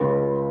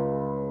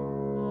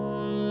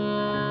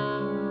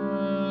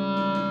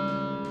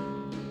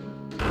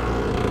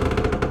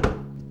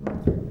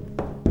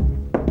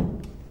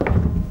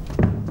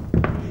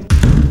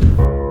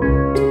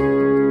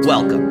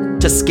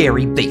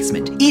Scary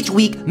Basement. Each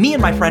week, me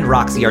and my friend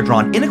Roxy are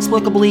drawn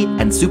inexplicably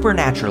and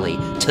supernaturally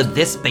to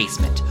this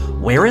basement,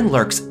 wherein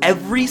lurks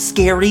every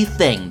scary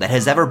thing that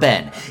has ever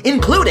been,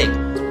 including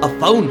a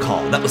phone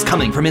call that was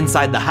coming from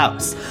inside the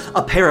house,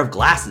 a pair of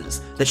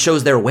glasses that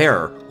shows their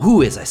wearer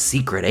who is a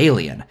secret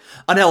alien,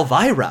 an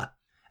Elvira,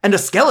 and a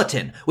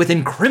skeleton with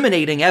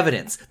incriminating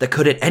evidence that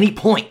could at any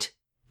point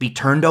be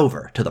turned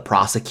over to the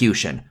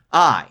prosecution.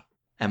 I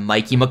am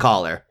Mikey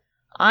McCollar.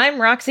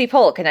 I'm Roxy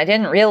Polk, and I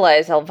didn't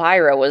realize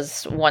Elvira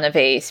was one of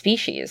a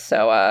species,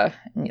 so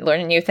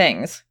learning new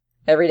things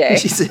every day.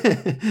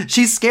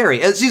 She's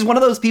scary. She's one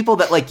of those people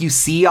that, like, you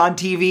see on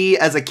TV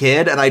as a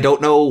kid, and I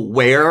don't know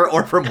where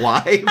or from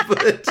why,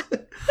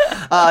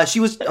 but she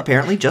was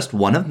apparently just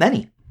one of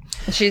many.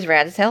 She's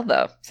rad as hell,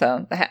 though,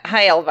 so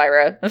hi,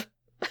 Elvira.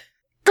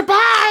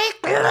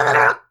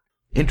 Goodbye!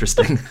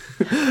 Interesting.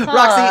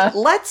 Roxy,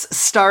 let's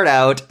start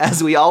out,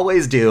 as we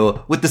always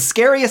do, with the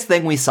scariest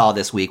thing we saw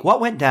this week. What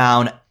went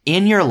down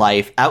in your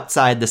life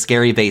outside the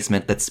scary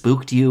basement that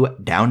spooked you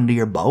down to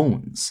your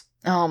bones?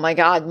 Oh my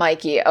god,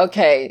 Mikey.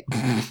 Okay,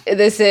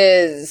 this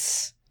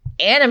is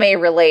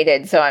anime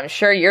related, so I'm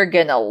sure you're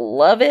gonna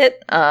love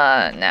it.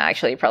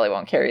 Actually, you probably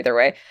won't care either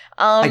way.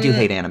 I do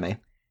hate anime.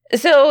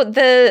 So,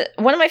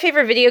 one of my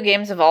favorite video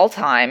games of all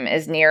time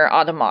is Nier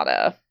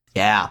Automata.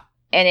 Yeah.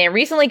 And it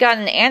recently got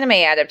an anime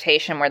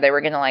adaptation where they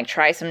were going to, like,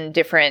 try some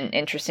different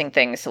interesting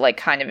things to, like,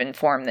 kind of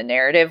inform the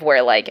narrative,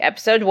 where, like,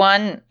 episode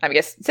 1, I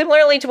guess,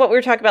 similarly to what we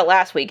were talking about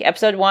last week,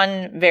 episode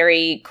 1,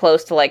 very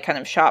close to, like, kind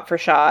of shot for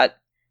shot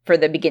for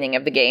the beginning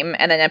of the game,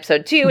 and then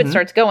episode 2, it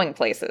starts going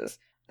places.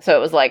 So it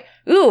was like,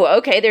 ooh,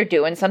 okay, they're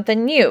doing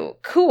something new.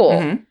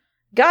 Cool.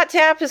 Got to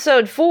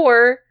episode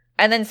 4,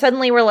 and then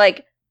suddenly we're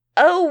like,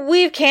 oh,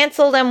 we've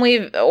canceled and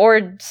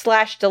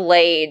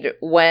delayed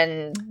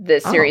when the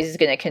series is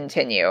going to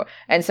continue.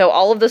 And so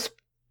all of the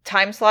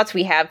time slots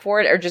we have for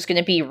it are just going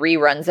to be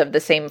reruns of the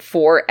same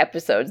 4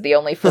 episodes, the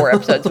only 4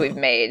 episodes we've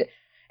made.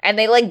 And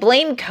they, like,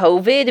 blame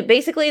COVID.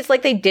 Basically, it's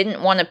like they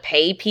didn't want to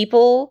pay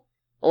people,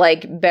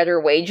 like, better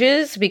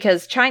wages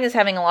because China's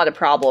having a lot of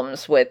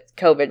problems with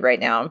COVID right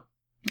now.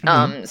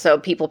 So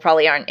people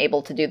probably aren't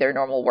able to do their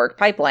normal work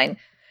pipeline.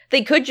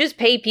 They could just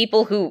pay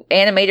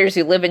animators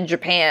who live in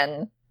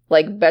Japan,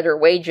 like, better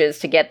wages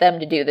to get them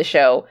to do the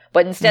show.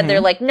 But instead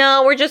they're like,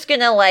 no, we're just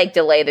gonna, like,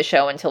 delay the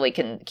show until we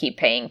can keep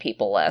paying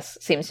people less.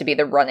 Seems to be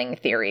the running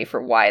theory for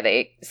why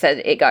they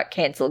said it got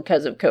canceled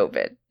because of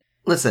COVID.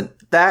 Listen,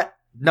 that,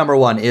 number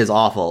 1, is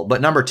awful. But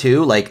number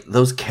 2, like,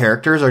 those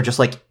characters are just,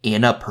 like,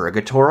 in a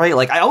purgatory.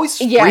 Like, I always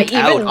freak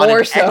out on an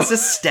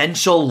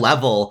existential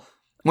level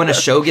when a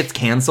show gets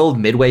canceled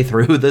midway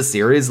through the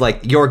series.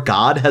 Like, your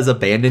god has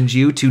abandoned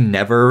you to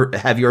never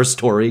have your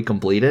story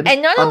completed.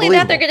 And not only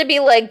that, they're going to be,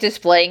 like,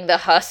 displaying the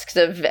husks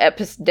of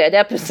dead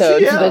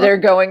episodes that are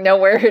going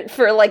nowhere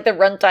for, like, the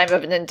runtime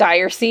of an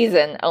entire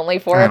season. Only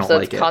 4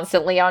 episodes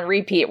constantly on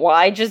repeat.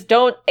 Why? Just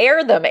don't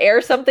air them.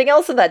 Air something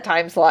else in that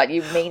time slot,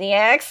 you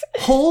maniacs.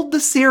 Hold the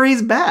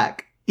series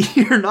back.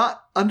 You're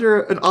not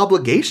under an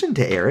obligation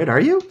to air it, are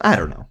you? I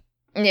don't know.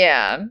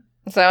 Yeah.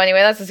 So anyway,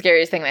 that's the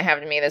scariest thing that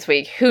happened to me this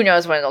week. Who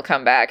knows when it'll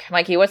come back?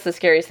 Mikey, what's the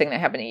scariest thing that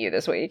happened to you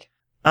this week?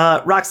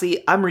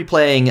 Roxy, I'm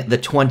replaying the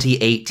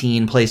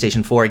 2018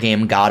 PlayStation 4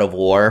 game God of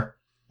War.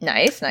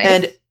 Nice.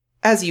 And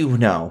as you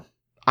know,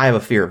 I have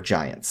a fear of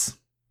giants.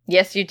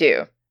 Yes, you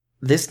do.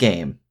 This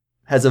game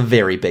has a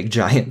very big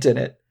giant in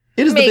it.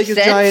 It is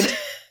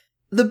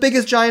the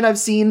biggest giant I've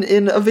seen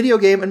in a video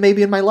game and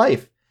maybe in my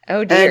life.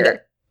 Oh dear. And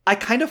I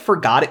kind of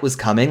forgot it was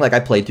coming. Like, I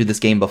played through this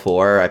game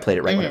before. I played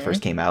it right when it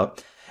first came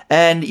out.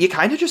 And you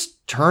kind of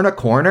just turn a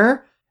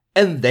corner,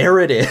 and there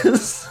it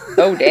is.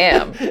 Oh,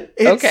 damn.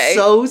 It's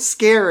so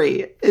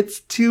scary.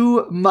 It's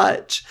too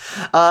much.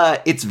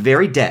 It's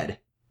very dead.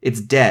 It's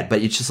dead,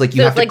 but it's just like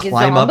you have to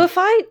climb up. It's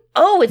like a zombified?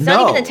 Oh, it's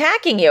not even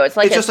attacking you. It's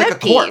like it's just like a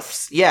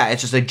corpse. Yeah, it's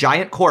just a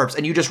giant corpse,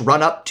 and you just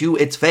run up to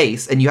its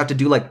face, and you have to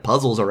do, like,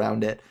 puzzles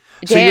around it.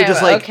 So you're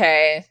just, like,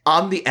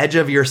 on the edge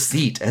of your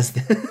seat as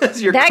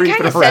you're creeping around. That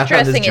kind of set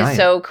dressing is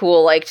so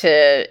cool. Like,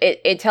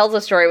 it tells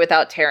a story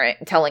without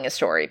telling a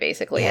story,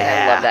 basically. Yeah.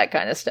 And I love that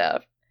kind of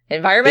stuff.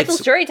 Environmental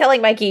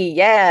storytelling, Mikey.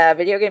 Yeah,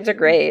 video games are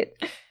great.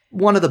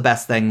 One of the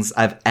best things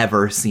I've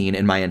ever seen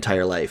in my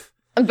entire life.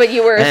 But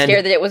you were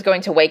scared that it was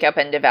going to wake up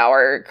and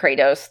devour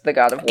Kratos, the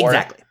god of war.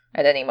 Exactly.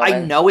 At any moment. I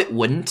know it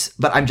wouldn't,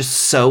 but I'm just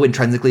so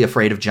intrinsically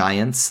afraid of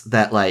giants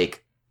that,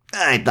 like,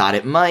 I thought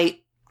it might.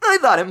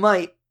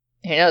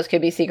 Who knows,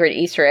 could be secret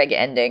Easter egg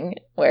ending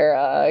where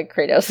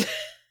Kratos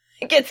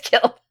gets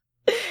killed.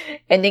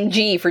 Ending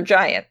G for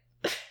giant.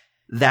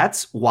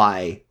 That's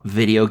why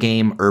video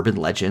game urban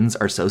legends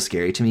are so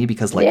scary to me,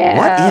 because, like,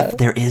 what if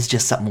there is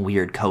just something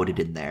weird coded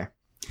in there?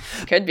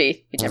 Could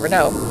be. You never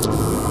know.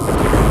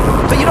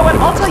 But you know what?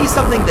 I'll tell you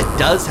something that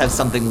does have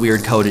something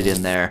weird coded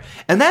in there,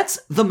 and that's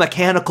the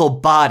mechanical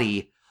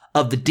body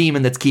of the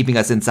demon that's keeping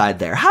us inside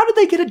there. How did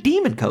they get a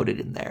demon coded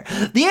in there?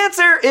 The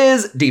answer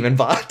is Demon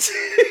Bot.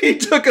 He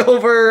took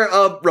over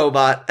a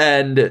robot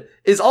and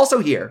is also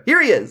here.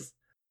 Here he is.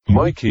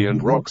 Mikey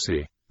and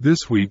Roxy,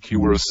 this week you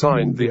were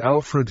assigned the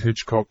Alfred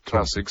Hitchcock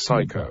classic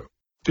Psycho.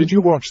 Did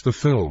you watch the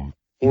film?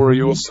 Or are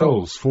your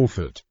souls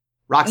forfeit?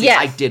 Roxy, Yes.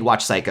 I did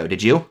watch Psycho.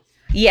 Did you?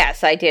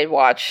 Yes, I did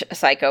watch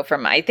Psycho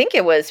from, I think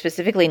it was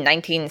specifically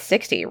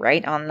 1960,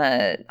 right on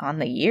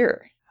the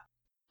year.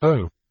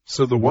 Oh,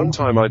 so the one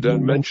time I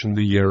don't mention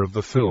the year of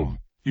the film,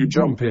 you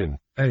jump in,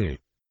 eh?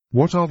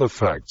 What other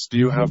facts do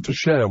you have to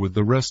share with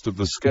the rest of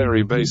the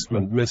Scary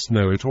Basement Miss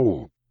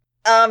Know-It-All?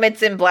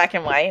 It's in black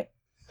and white.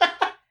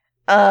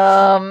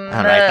 All right,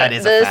 that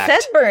is a the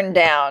fact. set burned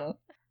down.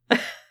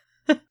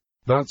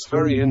 That's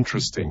very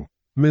interesting,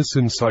 Miss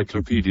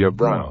Encyclopedia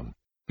Brown.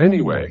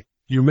 Anyway,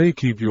 you may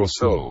keep your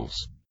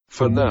souls.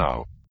 For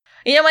now.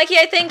 You know, Mikey,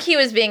 I think he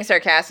was being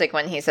sarcastic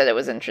when he said it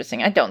was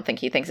interesting. I don't think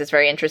he thinks it's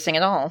very interesting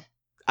at all.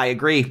 I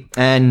agree.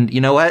 And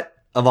you know what?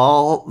 Of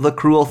all the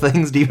cruel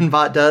things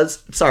Demonbot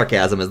does,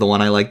 sarcasm is the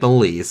one I like the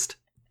least.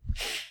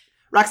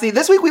 Roxy,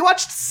 this week we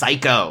watched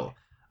Psycho,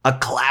 a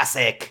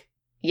classic.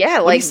 Yeah,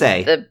 do like you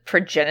say? the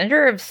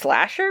progenitor of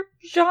slasher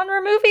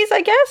genre movies,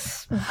 I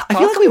guess. I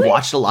feel like we've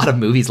watched a lot of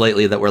movies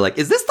lately that were like,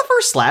 is this the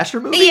first slasher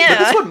movie? Yeah.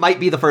 But this one might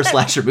be the first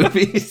slasher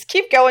movie. Just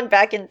keep going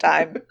back in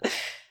time.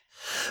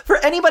 For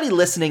anybody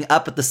listening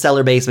up at the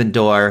cellar basement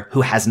door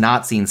who has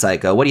not seen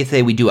Psycho, what do you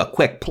say we do a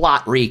quick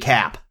plot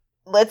recap?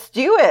 Let's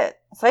do it.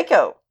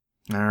 Psycho.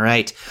 All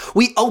right.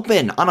 We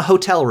open on a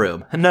hotel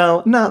room.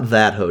 No, not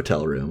that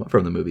hotel room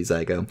from the movie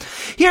Psycho.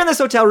 Here in this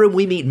hotel room,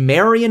 we meet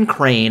Marion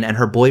Crane and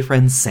her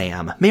boyfriend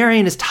Sam.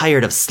 Marion is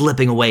tired of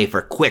slipping away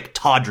for quick,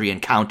 tawdry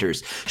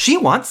encounters. She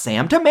wants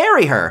Sam to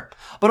marry her.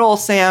 But old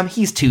Sam,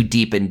 he's too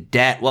deep in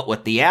debt, what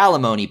with the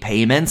alimony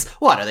payments.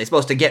 What, are they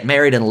supposed to get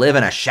married and live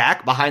in a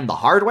shack behind the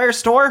hardware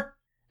store?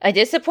 A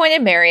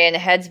disappointed Marion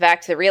heads back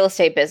to the real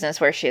estate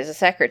business where she is a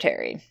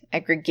secretary. A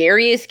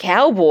gregarious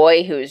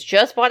cowboy who's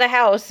just bought a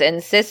house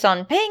insists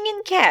on paying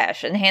in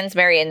cash and hands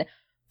Marion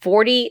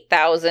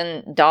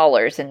 $40,000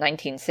 in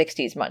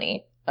 1960s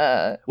money.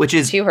 Which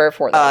is, to her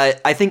for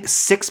that. I think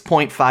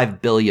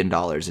 $6.5 billion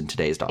in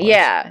today's dollars.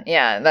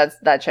 Yeah,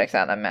 that checks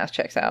out. That math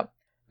checks out.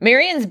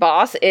 Marion's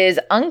boss is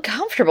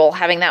uncomfortable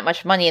having that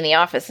much money in the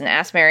office and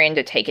asks Marion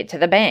to take it to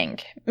the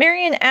bank.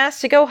 Marion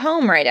asks to go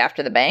home right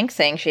after the bank,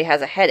 saying she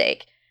has a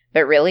headache.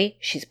 But really,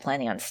 she's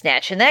planning on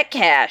snatching that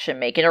cash and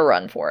making a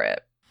run for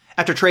it.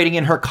 After trading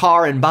in her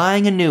car and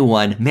buying a new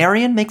one,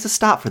 Marion makes a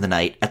stop for the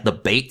night at the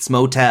Bates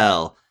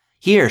Motel.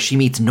 Here, she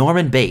meets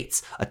Norman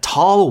Bates, a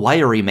tall,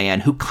 wiry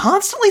man who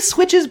constantly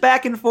switches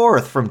back and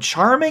forth from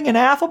charming and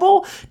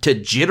affable to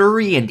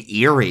jittery and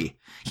eerie.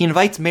 He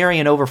invites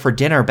Marion over for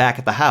dinner back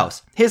at the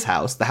house, his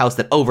house, the house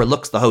that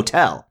overlooks the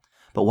hotel.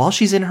 But while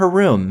she's in her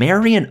room,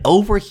 Marion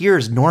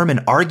overhears Norman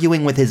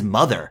arguing with his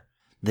mother.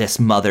 This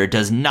mother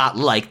does not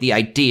like the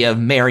idea of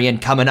Marion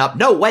coming up.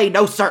 No way,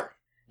 no sir.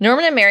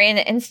 Norman and Marion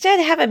instead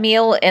have a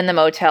meal in the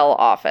motel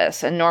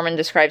office, and Norman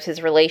describes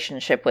his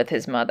relationship with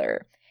his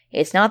mother.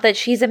 It's not that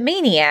she's a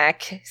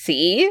maniac,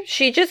 see?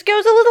 She just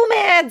goes a little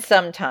mad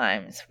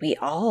sometimes. We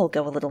all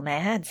go a little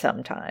mad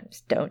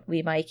sometimes, don't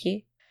we,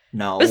 Mikey?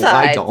 No,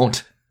 Besides, I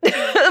don't.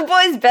 The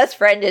boy's best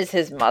friend is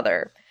his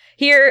mother.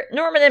 Here,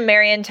 Norman and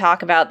Marion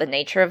talk about the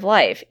nature of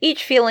life,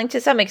 each feeling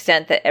to some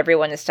extent that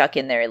everyone is stuck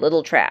in their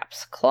little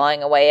traps,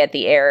 clawing away at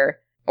the air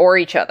or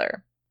each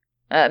other.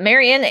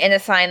 Marion, in a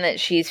sign that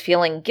she's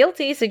feeling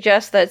guilty,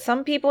 suggests that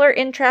some people are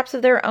in traps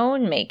of their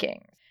own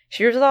making.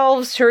 She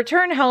resolves to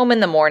return home in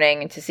the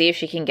morning to see if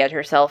she can get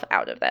herself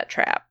out of that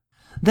trap.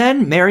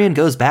 Then Marion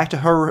goes back to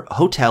her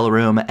hotel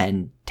room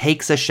and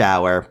takes a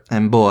shower.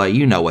 And boy,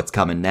 you know what's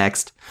coming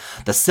next.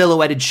 The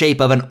silhouetted shape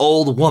of an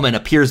old woman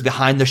appears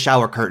behind the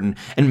shower curtain,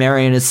 and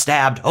Marion is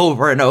stabbed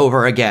over and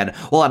over again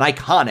while an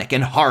iconic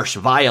and harsh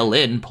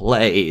violin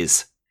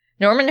plays.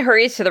 Norman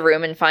hurries to the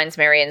room and finds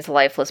Marion's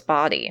lifeless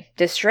body.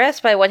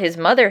 Distressed by what his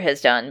mother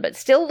has done, but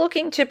still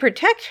looking to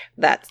protect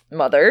that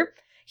mother,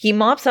 he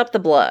mops up the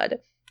blood,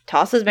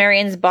 tosses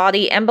Marion's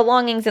body and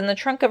belongings in the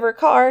trunk of her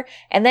car,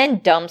 and then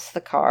dumps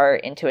the car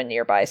into a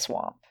nearby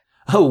swamp.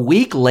 A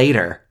week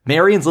later,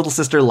 Marion's little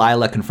sister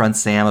Lila confronts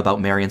Sam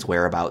about Marion's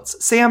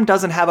whereabouts. Sam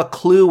doesn't have a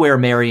clue where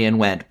Marion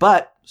went,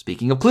 but,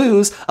 speaking of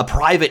clues, a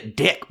private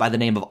dick by the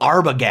name of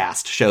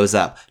Arbogast shows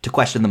up to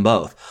question them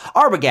both.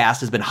 Arbogast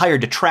has been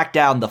hired to track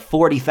down the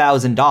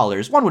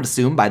 $40,000, one would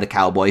assume by the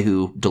cowboy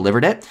who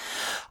delivered it.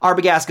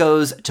 Arbogast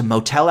goes to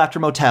motel after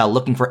motel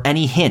looking for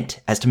any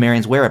hint as to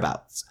Marion's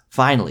whereabouts.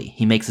 Finally,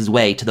 he makes his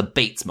way to the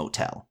Bates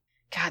Motel.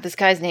 God, this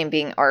guy's name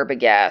being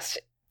Arbogast.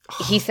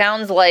 He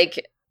sounds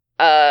like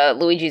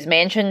Luigi's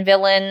Mansion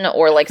villain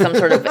or like some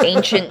sort of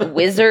ancient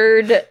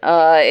wizard.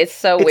 It's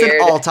so weird.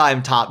 It's an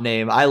all-time top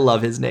name. I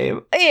love his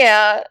name.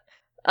 Yeah.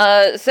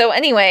 So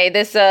anyway,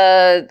 this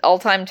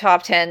all-time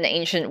top 10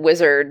 ancient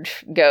wizard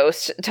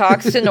ghost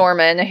talks to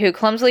Norman, who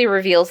clumsily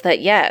reveals that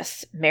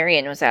yes,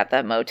 Marion was at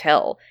the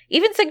motel,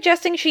 even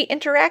suggesting she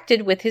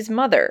interacted with his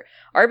mother.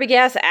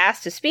 Arbogast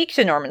asks to speak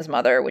to Norman's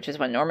mother, which is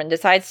when Norman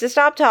decides to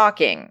stop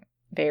talking.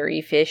 Very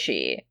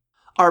fishy.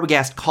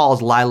 Arbogast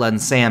calls Lila and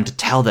Sam to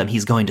tell them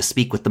he's going to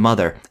speak with the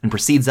mother and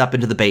proceeds up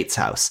into the Bates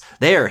house.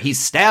 There, he's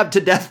stabbed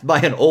to death by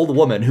an old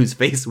woman whose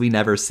face we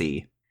never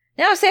see.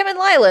 Now Sam and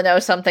Lila know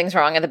something's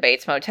wrong at the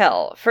Bates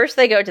Motel. First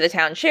they go to the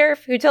town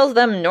sheriff, who tells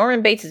them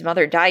Norman Bates'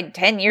 mother died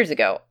 10 years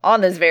ago,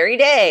 on this very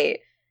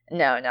day.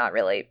 No, not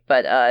really,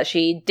 but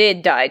she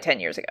did die 10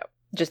 years ago,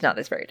 just not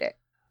this very day.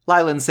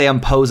 Lila and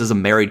Sam pose as a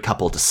married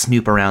couple to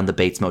snoop around the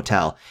Bates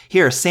Motel.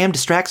 Here, Sam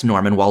distracts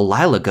Norman while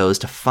Lila goes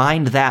to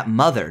find that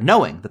mother,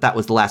 knowing that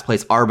was the last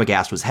place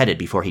Arbogast was headed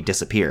before he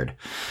disappeared.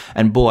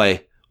 And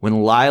boy,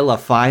 when Lila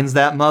finds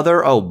that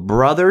mother, oh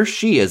brother,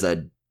 she is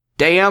a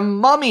damn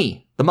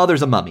mummy. The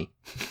mother's a mummy,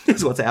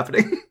 is what's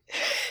happening.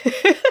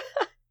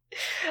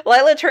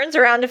 Lila turns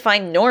around to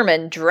find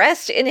Norman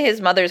dressed in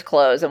his mother's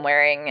clothes and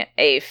wearing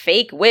a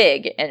fake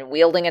wig and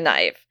wielding a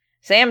knife.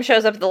 Sam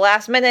shows up at the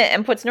last minute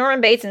and puts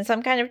Norman Bates in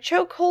some kind of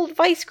chokehold,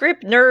 vice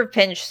grip, nerve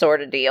pinch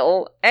sort of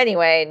deal.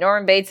 Anyway,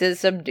 Norman Bates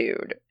is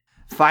subdued.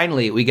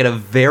 Finally, we get a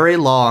very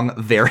long,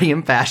 very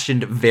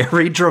impassioned,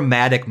 very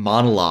dramatic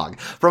monologue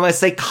from a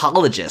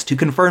psychologist who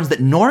confirms that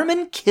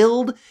Norman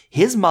killed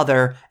his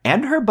mother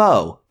and her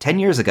beau 10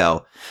 years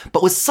ago,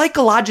 but was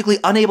psychologically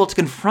unable to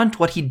confront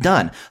what he'd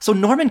done. So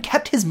Norman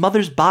kept his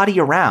mother's body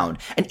around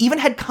and even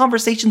had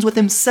conversations with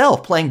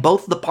himself, playing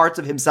both the parts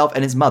of himself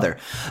and his mother.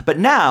 But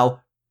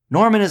now,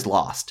 Norman is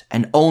lost,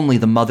 and only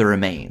the mother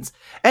remains.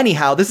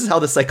 Anyhow, this is how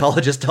the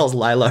psychologist tells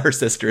Lila her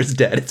sister is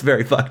dead. It's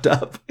very fucked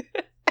up.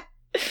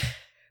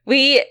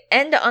 We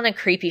end on a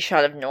creepy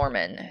shot of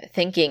Norman,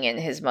 thinking in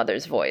his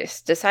mother's voice,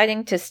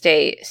 deciding to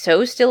stay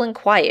so still and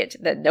quiet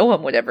that no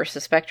one would ever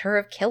suspect her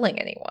of killing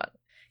anyone.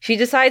 She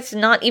decides to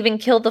not even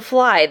kill the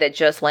fly that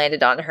just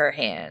landed on her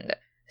hand,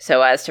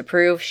 so as to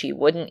prove she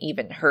wouldn't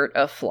even hurt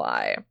a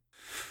fly.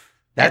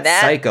 That's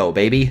psycho,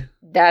 baby.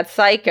 That's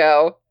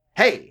psycho.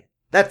 Hey,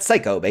 that's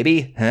psycho,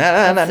 baby.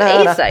 That's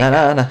a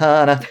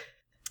psycho.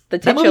 The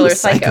titular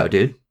psycho,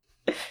 dude.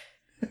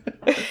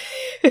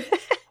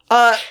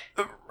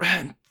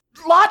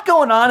 Lot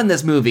going on in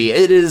this movie.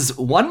 It is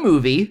one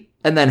movie,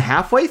 and then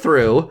halfway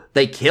through,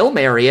 they kill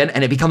Marion,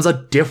 and it becomes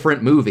a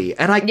different movie.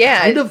 And I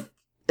kind of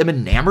am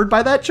enamored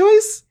by that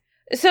choice.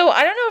 So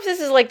I don't know if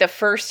this is like the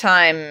first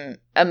time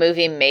a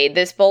movie made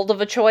this bold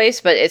of a choice,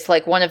 but it's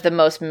like one of the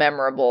most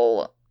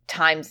memorable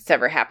times it's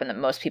ever happened that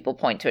most people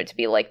point to it to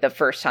be like the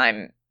first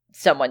time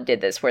someone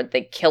did this, where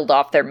they killed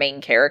off their main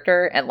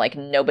character and like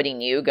nobody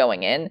knew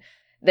going in.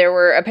 There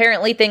were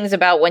apparently things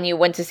about when you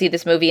went to see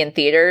this movie in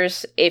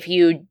theaters, if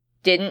you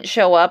didn't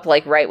show up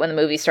like right when the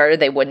movie started,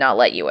 they would not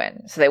let you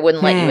in. So they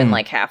wouldn't let you in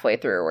like halfway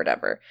through or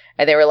whatever.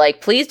 And they were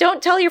like, please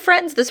don't tell your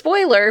friends the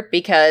spoiler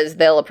because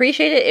they'll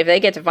appreciate it if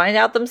they get to find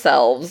out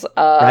themselves.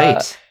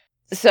 Right.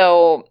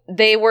 So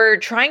they were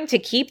trying to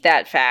keep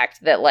that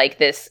fact that like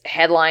this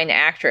headline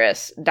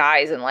actress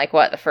dies in like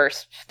what, the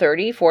first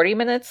 30, 40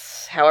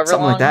 minutes, however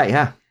Something long. Like that,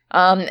 yeah.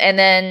 And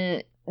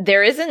then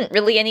there isn't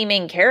really any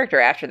main character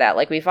after that.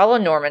 Like, we follow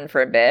Norman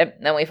for a bit,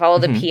 then we follow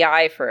the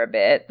PI for a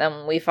bit,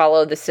 then we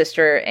follow the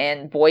sister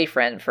and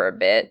boyfriend for a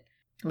bit.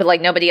 But, like,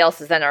 nobody else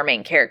is then our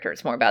main character.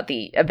 It's more about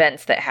the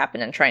events that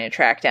happen and trying to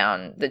track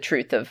down the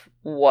truth of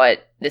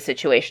what the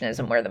situation is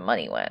and where the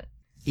money went.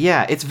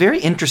 Yeah, it's very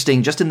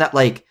interesting just in that,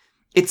 like,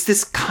 it's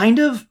this kind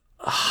of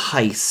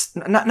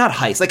heist. Not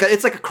heist. Like,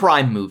 it's like a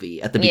crime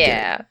movie at the beginning.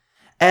 Yeah.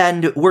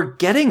 And we're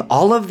getting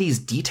all of these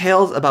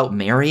details about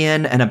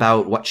Marion and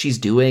about what she's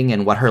doing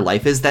and what her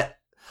life is that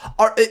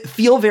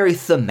feel very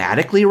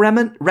thematically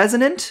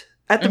resonant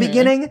at the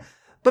beginning.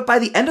 But by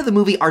the end of the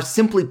movie are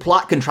simply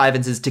plot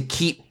contrivances to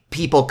keep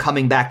people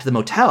coming back to the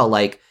motel.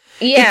 Like,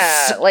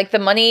 yeah, like the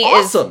money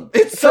awesome.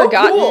 is it's so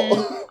forgotten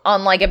cool.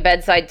 on like a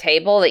bedside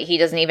table that he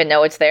doesn't even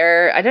know it's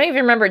there. I don't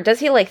even remember. Does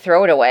he like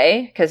throw it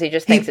away? Because he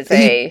just thinks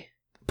he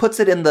puts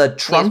it in the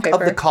trunk of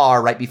the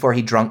car right before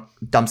he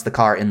dumps the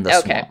car in the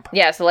swamp.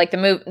 Yeah, so like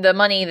the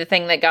money, the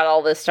thing that got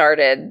all this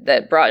started,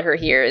 that brought her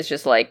here, is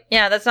just like,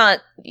 yeah, that's not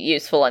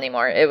useful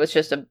anymore. It was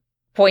just a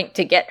point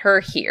to get her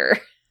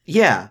here.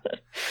 Yeah.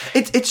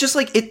 It's just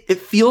like, it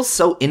feels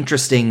so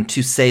interesting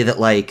to say that,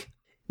 like,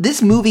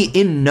 this movie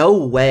in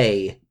no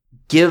way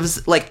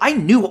gives, like, I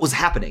knew what was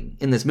happening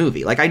in this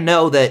movie. Like, I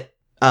know that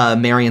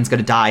Marion's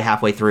gonna die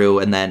halfway through,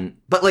 and then,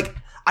 but like,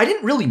 I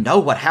didn't really know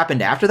what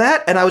happened after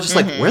that, and I was just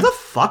like, where the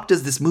fuck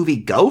does this movie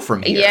go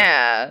from here?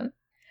 Yeah.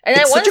 And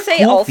I want to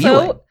say also,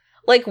 feeling.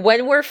 Like,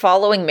 when we're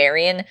following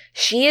Marion,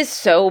 she is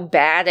so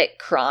bad at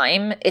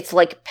crime, it's,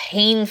 like,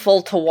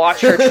 painful to watch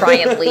her try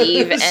and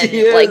leave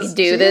and, like,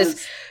 do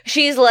this.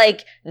 She's,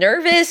 like,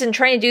 nervous and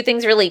trying to do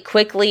things really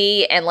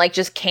quickly and, like,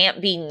 just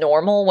can't be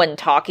normal when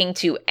talking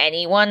to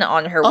anyone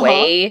on her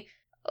way.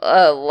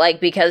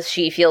 Like, because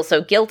she feels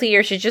so guilty,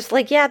 or she's just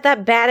like, yeah,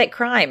 that bad at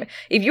crime.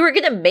 If you were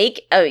gonna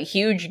make a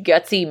huge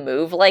gutsy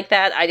move like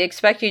that, I'd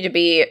expect you to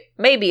be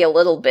maybe a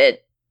little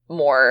bit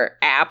more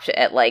apt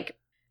at, like,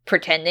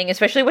 pretending,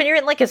 especially when you're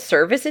in, like, a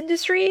service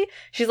industry.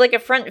 She's, like, a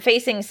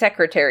front-facing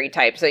secretary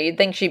type, so you'd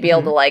think she'd be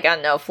able to, like, I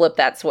don't know, flip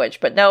that switch,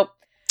 but nope.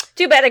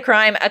 Too bad at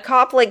crime. A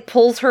cop, like,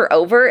 pulls her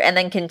over and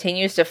then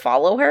continues to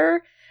follow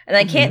her, and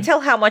I can't tell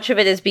how much of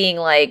it is being,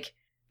 like,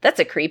 that's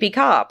a creepy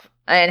cop,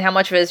 and how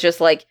much of it is just,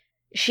 like,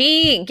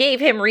 she gave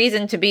him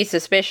reason to be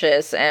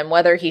suspicious, and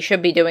whether he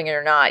should be doing it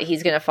or not,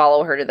 he's going to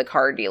follow her to the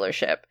car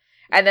dealership.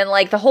 And then,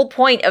 like, the whole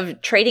point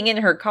of trading in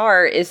her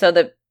car is so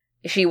that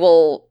she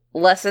will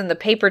lessen the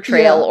paper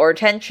trail or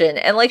tension.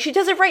 And, like, she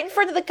does it right in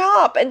front of the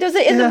cop and does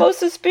it in the most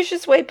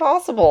suspicious way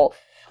possible.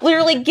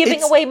 Literally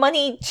giving away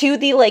money to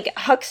the, like,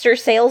 huckster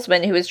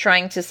salesman who is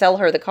trying to sell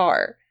her the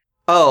car.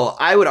 Oh,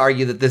 I would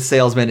argue that this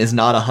salesman is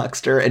not a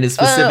huckster and is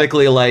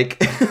specifically,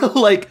 like,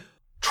 like,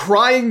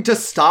 trying to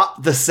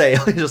stop the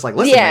sale. He's just like,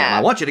 listen, man,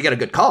 I want you to get a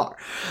good car.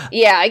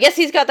 Yeah, I guess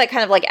he's got that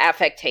kind of, like,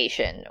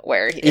 affectation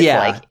where it's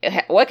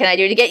like, what can I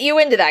do to get you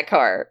into that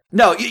car?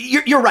 No,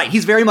 you're right.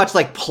 He's very much,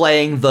 like,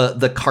 playing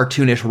the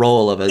cartoonish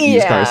role of a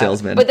used car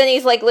salesman. But then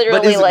he's, like,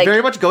 literally, like,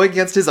 very much going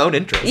against his own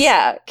interests.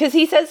 Yeah, because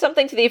he says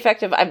something to the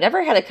effect of, I've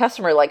never had a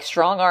customer, like,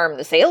 strong-arm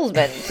the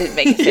salesman to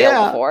make a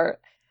sale before.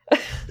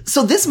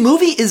 So this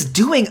movie is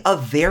doing a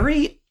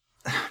very...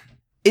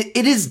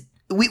 It is...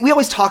 We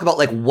always talk about,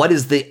 like, what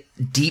is the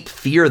deep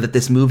fear that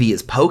this movie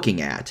is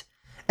poking at.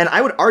 And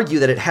I would argue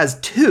that it has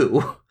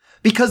two,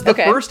 because the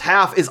first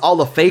half is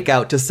all a fake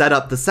out to set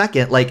up the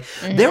second. Like,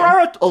 there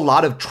are a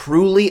lot of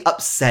truly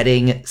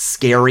upsetting,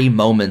 scary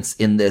moments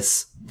in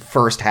this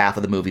first half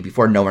of the movie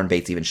before Norman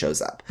Bates even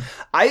shows up.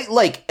 I,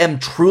 like, am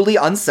truly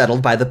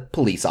unsettled by the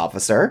police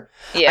officer.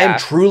 Yeah. I'm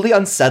truly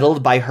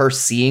unsettled by her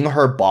seeing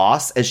her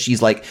boss as she's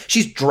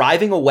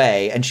driving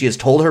away and she has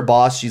told her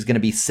boss she's going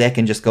to be sick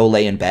and just go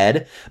lay in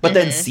bed, but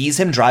then sees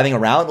him driving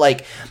around.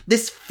 Like,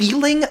 this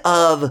feeling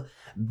of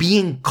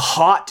being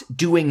caught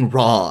doing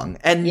wrong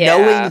and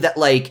knowing that,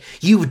 like,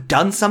 you've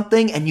done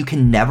something and you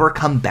can never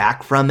come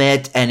back from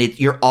it and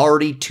you're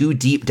already too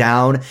deep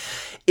down.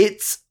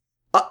 It's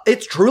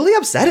truly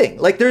upsetting.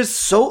 Like,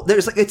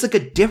 it's like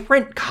a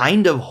different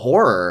kind of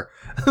horror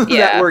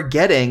that we're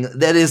getting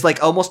that is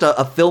like almost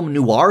a film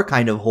noir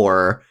kind of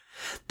horror,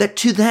 that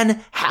to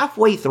then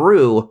halfway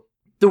through,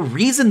 the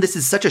reason this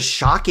is such a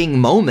shocking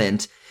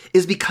moment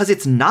is because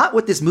it's not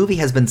what this movie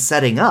has been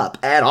setting up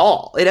at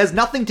all. It has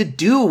nothing to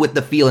do with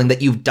the feeling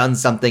that you've done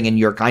something and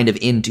you're kind of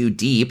in too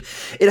deep.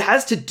 It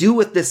has to do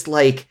with this,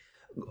 like,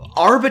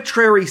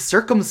 arbitrary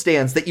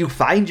circumstance that you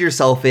find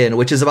yourself in,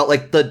 which is about,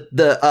 like,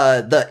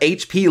 the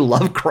H.P.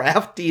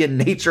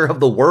 Lovecraftian nature of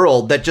the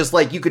world, that just,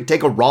 like, you could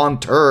take a wrong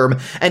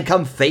turn and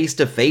come face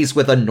to face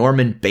with a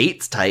Norman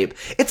Bates type.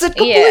 It's a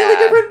completely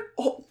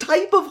different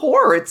type of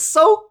horror. It's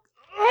so...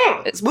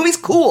 This movie's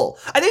cool.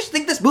 I just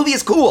think this movie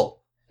is cool.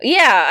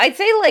 Yeah, I'd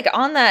say, like,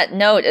 on that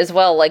note as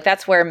well, like,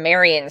 that's where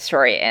Marion's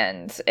story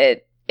ends.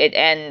 It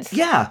ends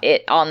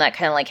it on that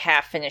kind of, like,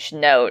 half-finished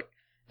note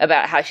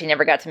about how she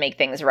never got to make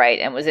things right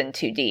and was in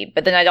too deep.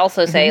 But then I'd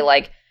also say,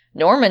 like,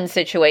 Norman's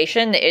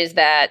situation is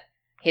that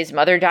his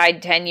mother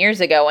died 10 years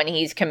ago and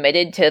he's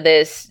committed to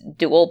this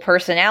dual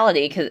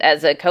personality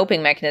as a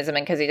coping mechanism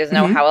and because he doesn't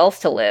know how else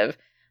to live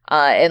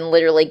and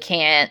literally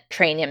can't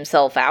train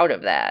himself out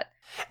of that.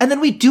 And then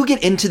we do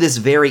get into this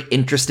very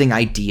interesting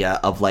idea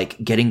of,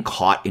 like, getting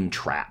caught in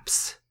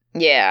traps.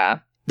 Yeah.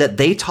 That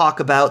they talk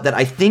about, that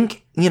I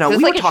think, you know,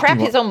 it's like a trap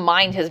his own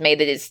mind has made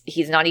that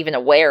he's not even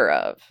aware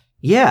of.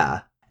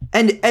 Yeah.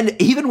 And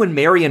even when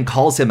Marion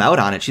calls him out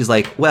on it, she's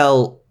like,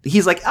 well,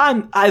 he's like,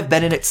 I've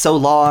been in it so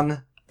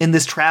long in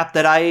this trap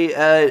that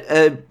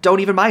I don't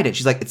even mind it.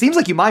 She's like, it seems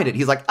like you mind it.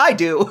 He's like, I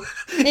do.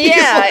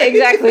 Yeah, like,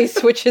 exactly.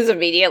 Switches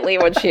immediately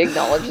when she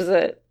acknowledges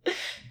it.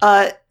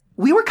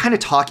 We were kind of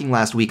talking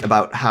last week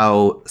about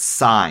how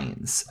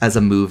Signs as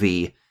a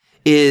movie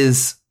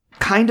is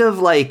kind of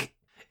like,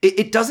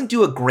 it doesn't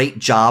do a great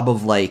job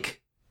of,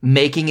 like,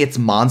 making its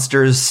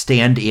monsters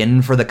stand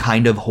in for the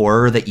kind of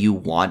horror that you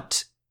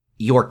want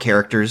your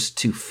characters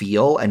to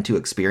feel and to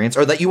experience,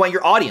 or that you want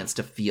your audience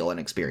to feel and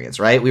experience,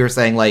 right? We were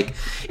saying, like,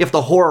 if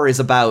the horror is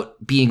about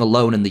being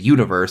alone in the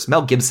universe,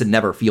 Mel Gibson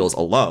never feels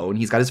alone.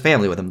 He's got his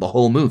family with him the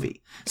whole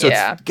movie. So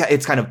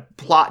it's kind of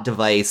plot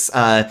device,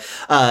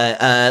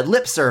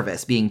 lip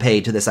service being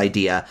paid to this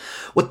idea.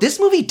 What this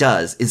movie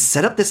does is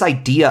set up this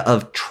idea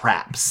of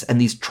traps and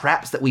these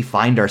traps that we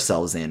find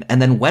ourselves in.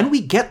 And then when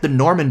we get the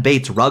Norman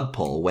Bates rug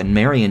pull, when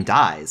Marion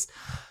dies,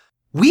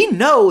 we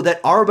know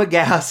that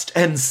Arbogast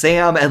and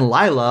Sam and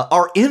Lila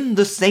are in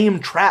the same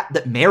trap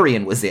that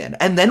Marion was in.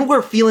 And then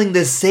we're feeling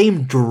this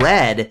same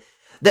dread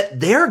that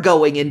they're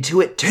going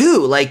into it too.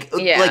 Like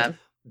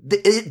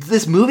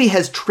this movie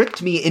has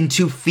tricked me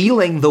into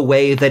feeling the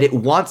way that it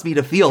wants me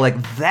to feel.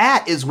 Like,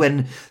 that is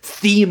when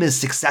theme is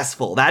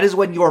successful. That is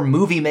when your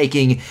movie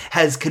making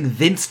has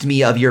convinced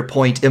me of your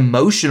point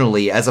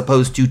emotionally, as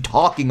opposed to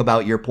talking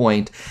about your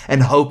point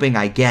and hoping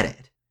I get it.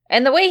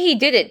 And the way he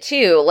did it,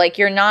 too, like,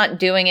 you're not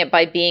doing it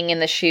by being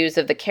in the shoes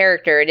of the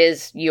character. It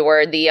is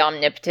you're the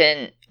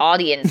omnipotent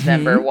audience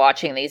member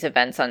watching these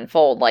events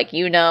unfold. Like,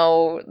 you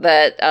know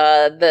that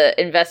the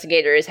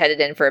investigator is headed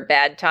in for a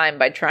bad time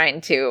by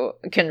trying to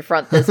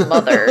confront this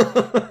mother.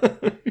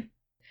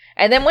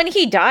 And then when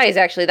he dies,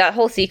 actually, that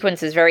whole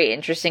sequence is very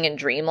interesting and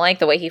dreamlike.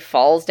 The way he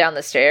falls down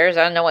the stairs.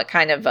 I don't know what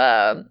kind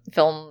of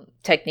film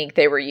technique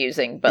they were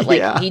using, but,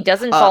 like, he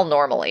doesn't fall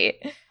normally.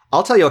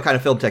 I'll tell you what kind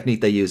of film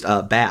technique they used.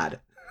 Bad.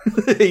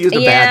 They used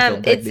a bad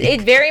film technique.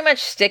 It very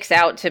much sticks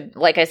out to,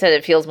 like I said,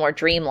 it feels more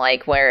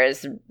dreamlike,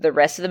 whereas the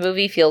rest of the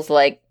movie feels,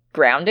 like,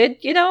 grounded,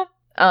 you know?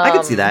 I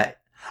can see that.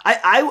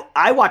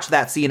 I watched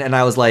that scene and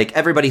I was like,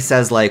 everybody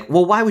says like,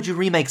 well, why would you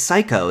remake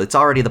Psycho? It's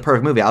already the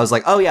perfect movie. I was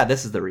like, oh yeah,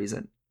 this is the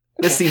reason.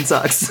 This scene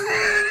sucks.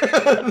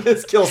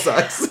 This kill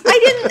sucks.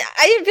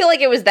 I didn't feel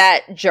like it was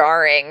that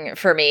jarring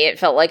for me. It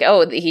felt like,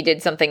 oh, he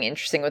did something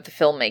interesting with the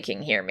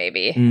filmmaking here,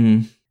 maybe.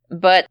 Mm.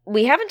 But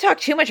we haven't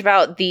talked too much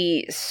about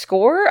the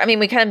score. I mean,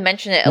 we kind of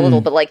mentioned it a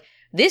little, but like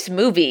this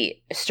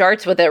movie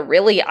starts with a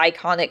really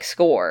iconic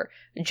score,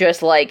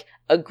 just like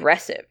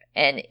aggressive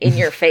and in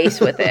your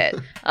face with it,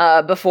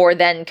 before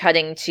then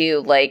cutting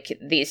to like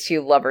these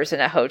two lovers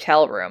in a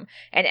hotel room.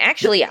 And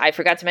actually, I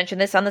forgot to mention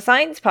this on the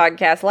Signs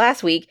podcast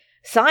last week.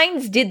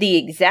 Signs did the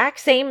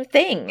exact same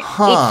thing.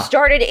 It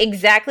started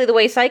exactly the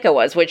way Psycho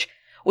was, which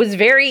was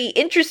very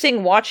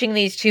interesting watching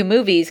these two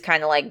movies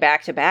kind of like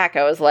back to back.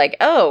 I was like,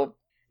 oh,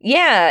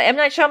 yeah, M.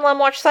 Night Shyamalan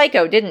watched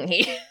Psycho, didn't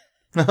he?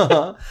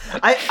 I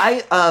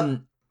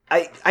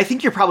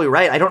think you're probably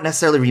right. I don't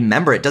necessarily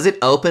remember it. Does it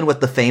open with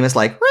the famous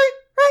like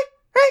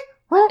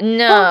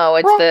No,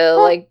 it's the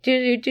like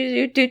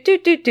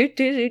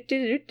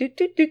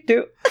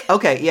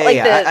Okay, yeah, like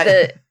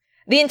yeah.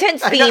 The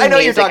intense theme I know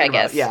music, you're talking I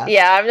guess. about, yeah.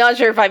 Yeah, I'm not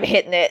sure if I'm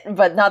hitting it,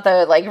 but not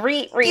the like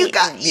music. You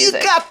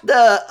got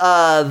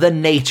the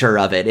nature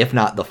of it, if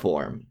not the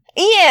form.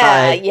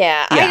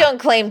 Yeah. I don't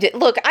claim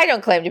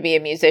to be a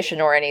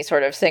musician or any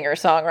sort of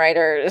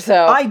singer-songwriter,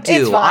 so I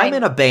do. It's fine. I'm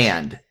in a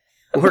band.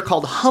 We're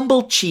called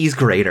Humble Cheese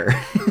Grater.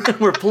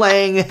 We're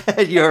playing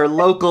at your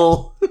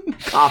local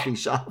coffee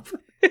shop.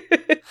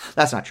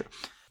 That's not true.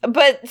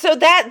 But so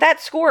that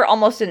score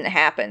almost didn't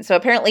happen. So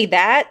apparently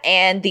that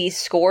and the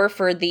score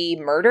for the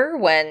murder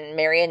when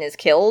Marion is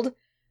killed,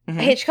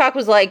 Hitchcock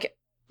was like,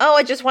 oh,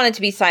 I just want it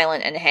to be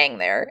silent and hang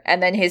there.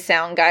 And then his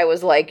sound guy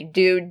was like,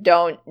 dude,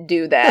 don't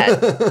do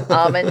that.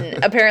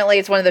 And apparently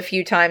it's one of the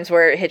few times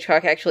where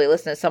Hitchcock actually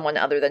listened to someone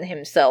other than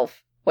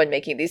himself when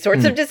making these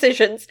sorts of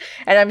decisions.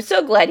 And I'm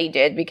so glad he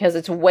did because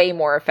it's way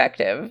more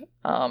effective.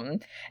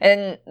 And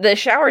the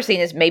shower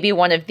scene is maybe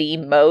one of the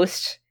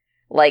most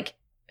like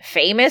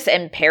famous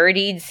and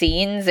parodied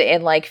scenes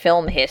in like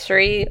film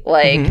history.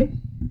 Like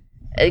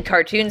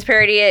cartoons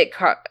parody it,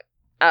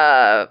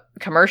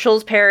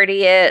 commercials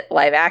parody it,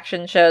 live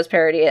action shows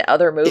parody it,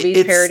 other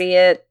movies parody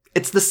it.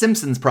 It's the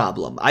Simpsons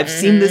problem. I've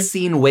seen this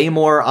scene way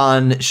more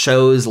on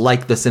shows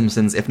like The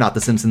Simpsons, if not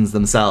The Simpsons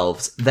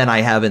themselves, than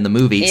I have in the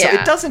movie. Yeah.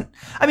 So it doesn't,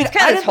 I mean, I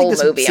didn't think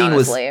this movie, scene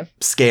honestly was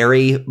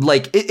scary.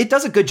 Like, it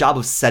does a good job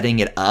of setting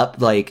it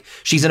up. Like,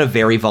 she's in a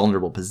very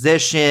vulnerable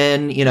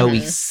position. You know, we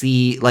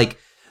see, like,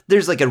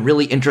 there's like a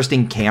really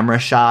interesting camera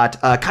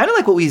shot, kind of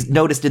like what we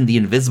noticed in The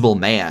Invisible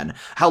Man,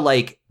 how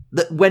like,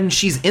 when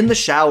she's in the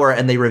shower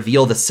and they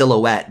reveal the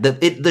silhouette,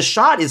 the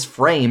shot is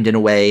framed in a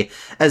way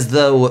as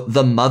though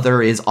the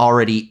mother is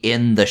already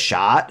in the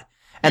shot,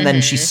 and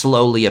then she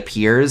slowly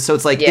appears. So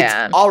it's like,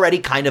 it's already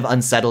kind of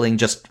unsettling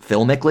just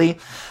filmically.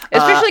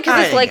 Especially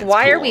because it's like,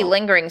 why are we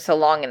lingering so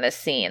long in this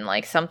scene?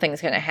 Like,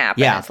 something's going to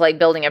happen. Yeah. It's like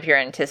building up your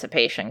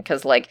anticipation,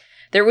 because like,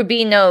 there would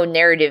be no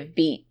narrative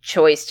beat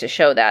choice to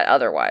show that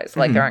otherwise.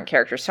 Like, there aren't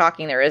characters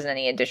talking, there isn't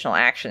any additional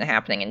action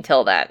happening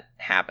until that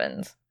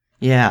happens.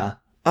 Yeah.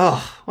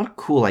 Oh, what a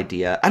cool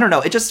idea. I don't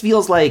know. It just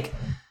feels like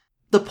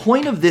the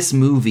point of this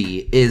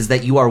movie is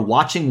that you are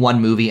watching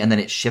one movie and then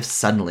it shifts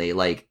suddenly.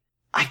 Like,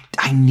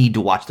 I need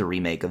to watch the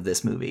remake of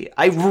this movie.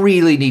 I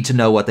really need to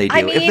know what they do.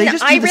 I mean, if they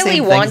just do I the really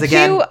same want things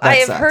again, to. I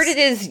have sucks. heard it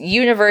is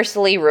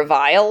universally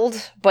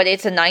reviled, but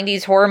it's a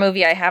 90s horror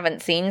movie I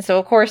haven't seen, so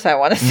of course I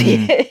want to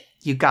see it.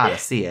 You gotta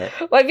see it.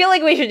 Well, I feel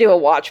like we should do a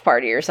watch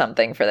party or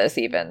something for this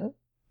even.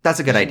 That's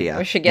a good idea.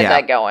 We should get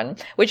that going.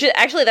 Which is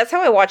actually, that's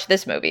how I watched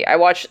this movie. I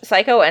watched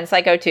Psycho and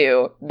Psycho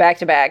 2 back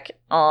to back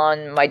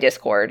on my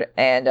Discord,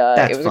 and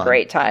it was a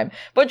great time.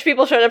 A bunch of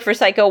people showed up for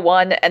Psycho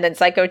 1, and then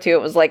Psycho 2,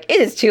 it was like, it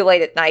is too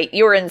late at night.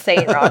 You were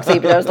insane, Roxy.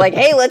 But I was like,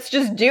 hey, let's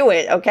just do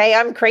it, okay?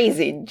 I'm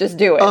crazy. Just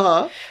do it.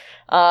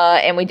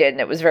 And we did,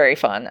 and it was very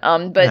fun.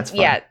 But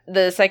yeah,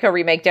 the Psycho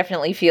remake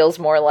definitely feels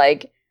more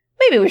like,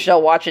 maybe we should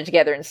all watch it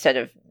together instead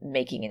of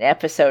making an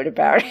episode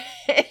about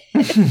it.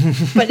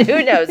 But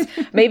who knows?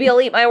 Maybe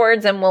I'll eat my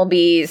words and we'll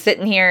be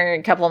sitting here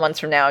a couple of months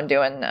from now and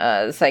doing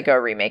a Psycho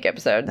remake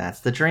episode.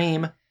 That's the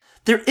dream.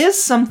 There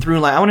is some through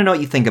line. I want to know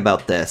what you think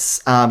about this,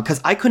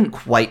 because I couldn't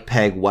quite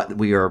peg what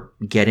we are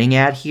getting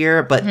at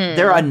here, but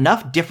there are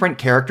enough different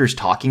characters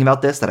talking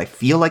about this that I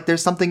feel like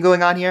there's something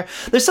going on here.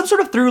 There's some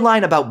sort of through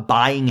line about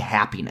buying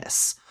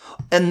happiness.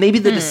 And maybe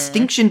the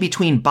distinction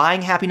between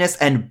buying happiness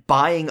and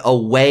buying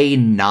away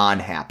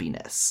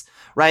non-happiness,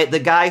 right? The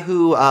guy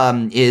who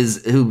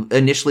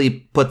initially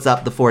puts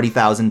up the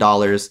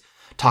 $40,000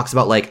 talks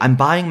about like, I'm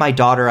buying my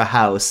daughter a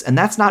house, and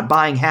that's not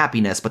buying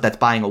happiness, but that's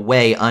buying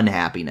away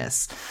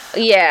unhappiness.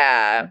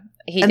 Yeah,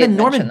 he and did then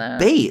Norman mention that.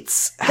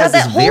 Bates has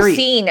that this whole very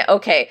scene.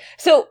 Okay,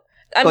 so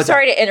I'm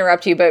sorry to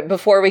interrupt you, but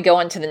before we go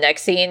into the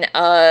next scene,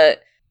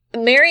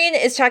 Marion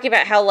is talking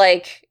about how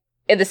like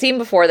in the scene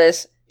before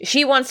this,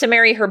 she wants to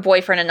marry her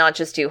boyfriend and not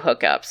just do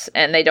hookups,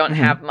 and they don't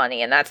have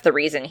money, and that's the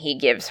reason he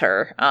gives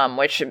her,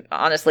 which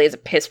honestly is a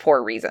piss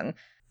poor reason.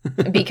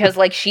 because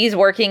like she's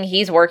working,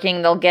 he's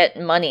working, they'll get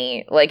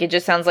money. Like it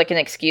just sounds like an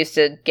excuse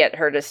to get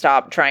her to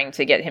stop trying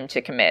to get him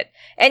to commit.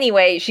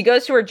 Anyway, she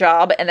goes to her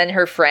job, and then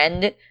her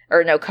friend,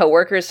 or no,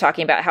 coworker is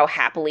talking about how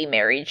happily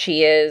married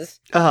she is.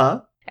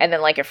 Uh-huh. And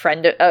then like a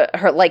friend,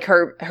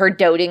 her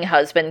doting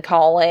husband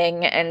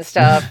calling and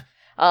stuff.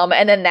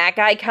 And then that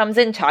guy comes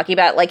in talking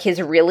about like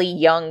his really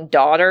young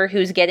daughter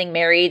who's getting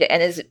married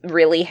and is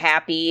really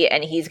happy,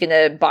 and he's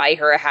gonna buy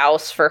her a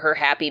house for her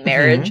happy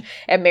marriage.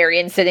 And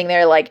Marion's sitting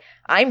there like,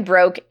 I'm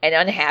broke and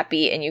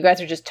unhappy, and you guys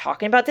are just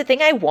talking about the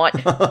thing I want.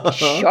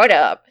 Shut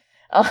up.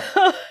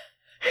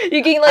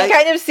 You can like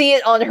kind of see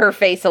it on her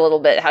face a little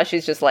bit, how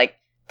she's just like,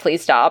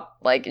 please stop.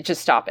 Like,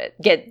 just stop it.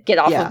 Get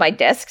off of my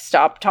desk.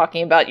 Stop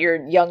talking about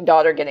your young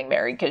daughter getting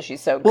married because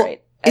she's so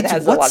great. And it's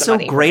has a lot what's of so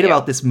money great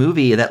about this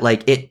movie that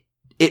like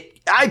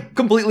I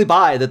completely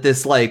buy that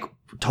this like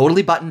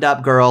totally buttoned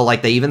up girl,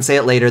 like they even say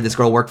it later, this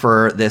girl worked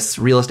for this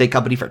real estate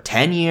company for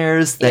 10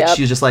 years, that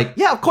she's just like,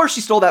 yeah, of course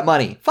she stole that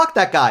money. Fuck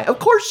that guy. Of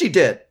course she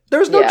did.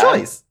 There's no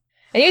choice.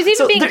 And he was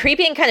even being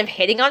creepy and kind of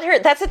hitting on her.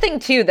 That's the thing,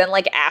 too. Then,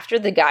 like, after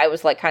the guy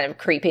was, like, kind of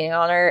creeping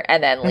on her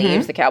and then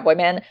leaves, the cowboy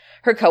man,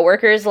 her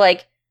coworker's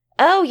like,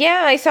 oh,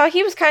 yeah, I saw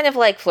he was kind of,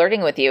 like,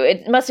 flirting with you.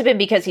 It must have been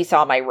because he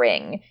saw my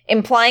ring.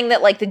 Implying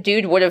that, like, the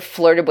dude would have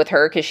flirted with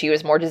her because she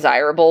was more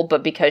desirable,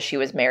 but because she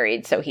was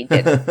married, so he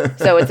didn't.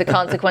 So it's a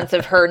consequence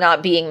of her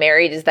not being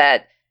married is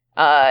that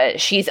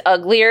she's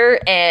uglier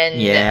and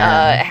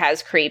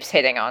has creeps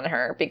hitting on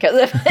her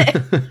because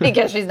of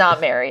because she's not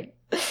married.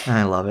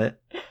 I love it.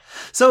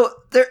 So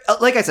there,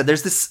 like I said,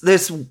 there's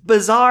this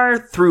bizarre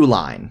through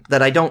line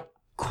that I don't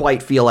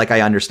quite feel like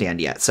I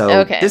understand yet.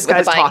 So this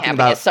guy's talking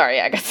about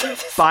sorry, I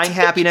got buying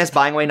happiness,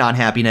 buying away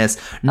non-happiness.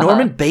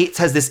 Norman Bates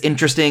has this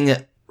interesting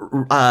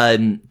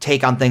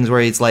take on things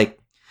where he's like,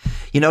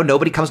 you know,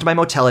 nobody comes to my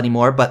motel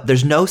anymore, but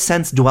there's no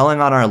sense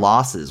dwelling on our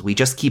losses. We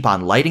just keep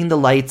on lighting the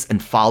lights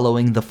and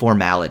following the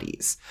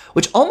formalities,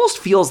 which almost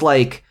feels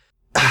like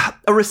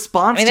a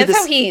response to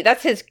this.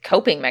 That's his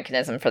coping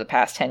mechanism for the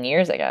past 10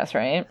 years, I guess,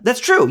 right? That's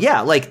true.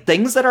 Yeah. Like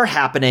things that are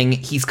happening,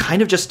 he's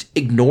kind of just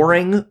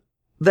ignoring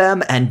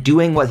them and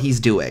doing what he's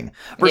doing.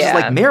 Versus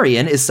like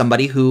Marion is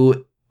somebody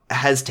who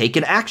has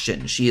taken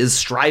action. She is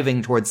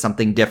striving towards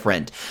something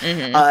different.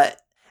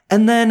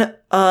 And then,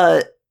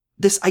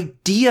 this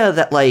idea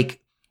that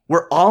like,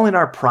 we're all in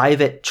our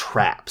private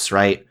traps,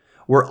 right?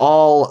 We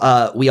all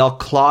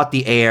claw at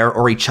the air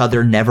or each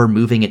other, never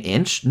moving an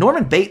inch.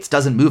 Norman Bates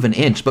doesn't move an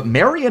inch, but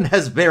Marion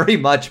has very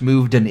much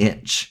moved an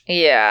inch.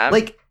 Yeah.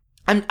 Like,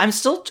 I'm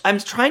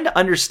trying to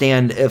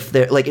understand if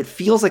there, like, it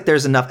feels like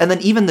there's enough. And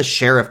then even the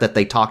sheriff that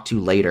they talk to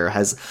later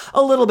has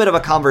a little bit of a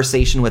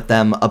conversation with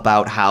them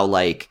about how,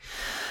 like,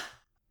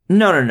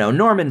 no,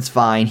 Norman's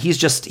fine. He's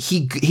just,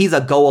 he's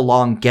a go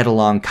along, get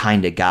along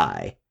kind of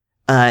guy.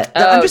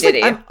 I'm just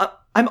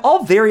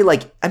very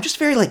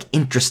like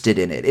interested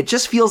in it. It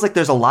just feels like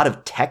there's a lot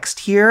of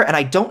text here, and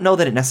I don't know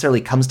that it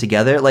necessarily comes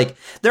together. Like,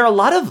 there are a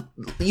lot of,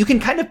 you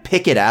can kind of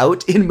pick it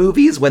out in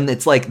movies when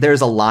it's like,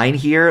 there's a line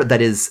here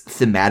that is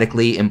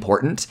thematically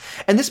important,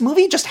 and this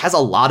movie just has a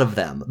lot of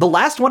them. The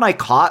last one I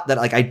caught that,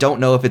 like, I don't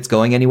know if it's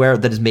going anywhere,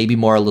 that is maybe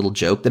more a little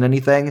joke than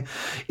anything,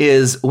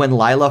 is when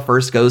Lila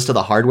first goes to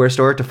the hardware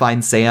store to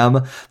find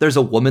Sam, there's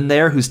a woman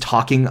there who's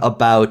talking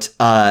about,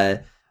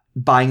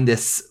 buying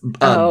this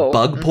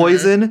bug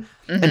poison,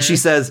 and she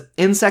says,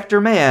 insect or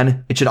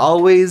man, it should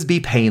always be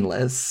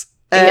painless.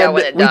 And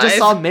when it we dies. just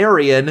saw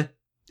Marion.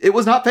 It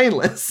was not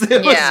painless.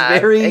 It was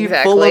very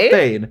full of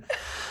pain.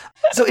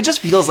 So it just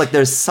feels like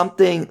there's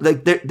something,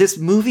 like this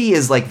movie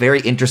is like very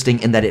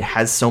interesting in that it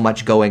has so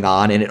much going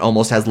on, and it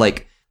almost has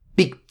like,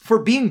 for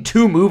being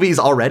 2 movies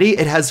already,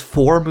 it has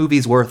 4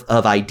 movies worth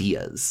of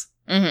ideas.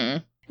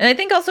 And I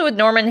think also with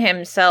Norman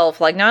himself,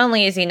 like, not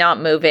only is he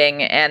not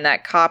moving and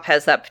that cop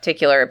has that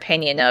particular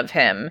opinion of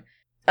him,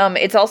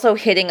 it's also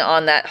hitting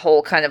on that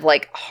whole kind of,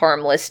 like,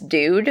 harmless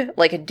dude.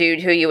 Like, a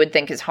dude who you would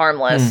think is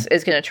harmless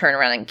is going to turn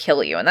around and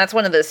kill you. And that's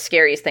one of the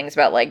scariest things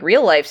about, like,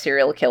 real-life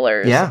serial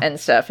killers and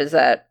stuff, is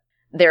that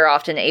they're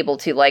often able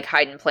to, like,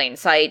 hide in plain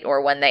sight,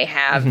 or when they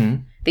have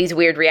these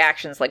weird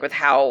reactions, like with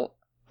how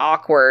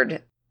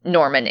awkward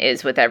Norman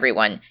is with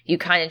everyone, you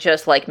kind of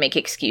just like make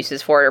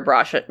excuses for it or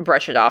brush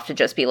it off to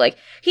just be like,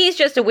 he's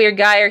just a weird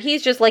guy, or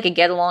he's just like a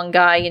get along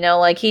guy, you know,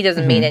 like he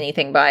doesn't mean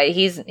anything by it.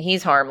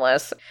 He's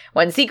harmless,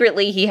 when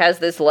secretly he has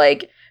this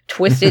like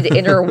twisted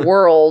inner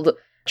world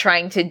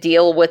trying to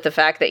deal with the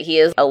fact that he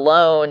is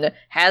alone,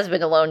 has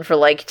been alone for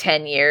like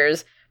 10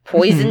 years,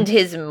 poisoned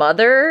his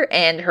mother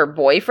and her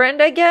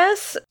boyfriend, I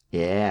guess.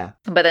 Yeah.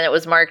 But then it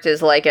was marked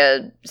as like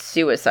a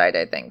suicide,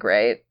 I think,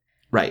 right?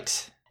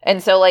 Right.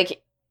 And so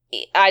like,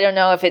 I don't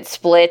know if it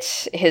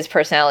split, his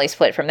personality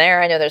split from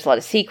there. I know there's a lot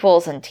of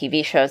sequels and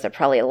TV shows that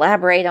probably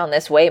elaborate on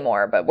this way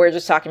more, but we're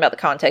just talking about the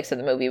context of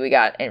the movie we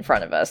got in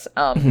front of us.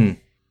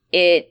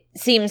 It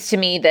seems to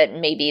me that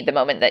maybe the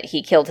moment that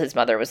he killed his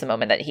mother was the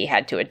moment that he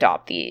had to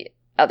adopt the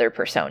other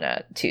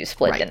persona to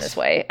split in this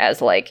way,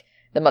 as like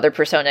the mother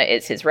persona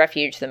is his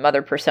refuge, the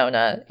mother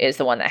persona is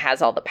the one that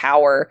has all the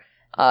power,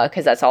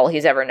 because that's all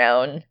he's ever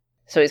known.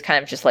 So he's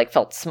kind of just like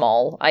felt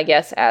small, I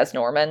guess, as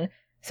Norman.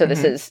 So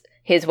this is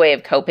his way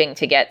of coping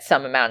to get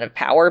some amount of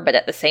power. But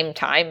at the same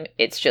time,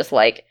 it's just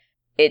like,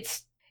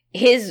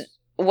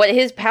 what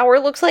his power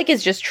looks like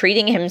is just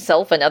treating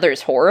himself and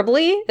others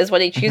horribly is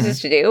what he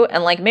chooses to do.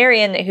 And like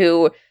Marion,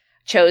 who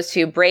chose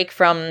to break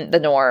from the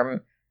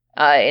norm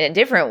in a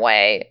different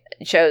way,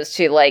 chose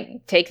to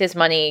like take this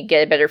money,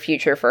 get a better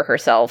future for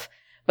herself.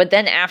 But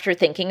then after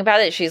thinking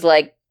about it, she's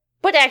like,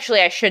 but actually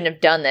I shouldn't have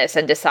done this,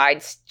 and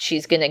decides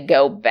she's going to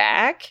go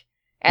back.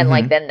 And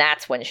like, then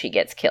that's when she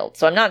gets killed.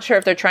 So I'm not sure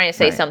if they're trying to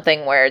say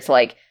something where it's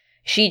like,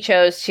 she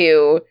chose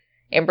to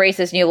embrace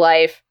this new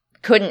life,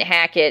 couldn't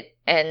hack it,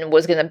 and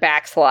was going to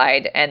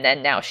backslide, and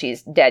then now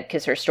she's dead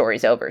because her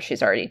story's over.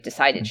 She's already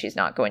decided she's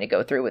not going to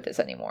go through with this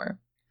anymore.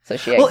 So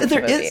she exits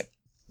the movie.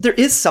 There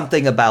is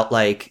something about,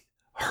 like,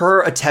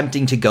 her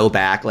attempting to go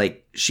back,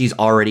 like, she's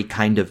already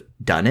kind of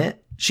done it.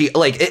 She,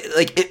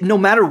 no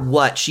matter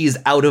what, she's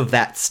out of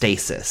that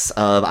stasis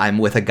of, I'm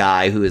with a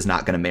guy who is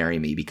not going to marry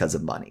me because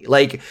of money.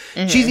 Like,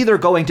 she's either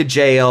going to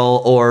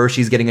jail, or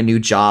she's getting a new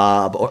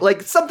job, or,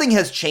 like, something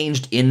has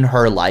changed in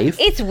her life.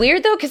 It's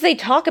weird, though, because they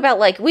talk about,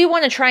 like, we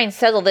want to try and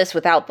settle this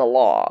without the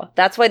law.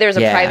 That's why there's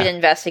a private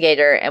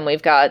investigator, and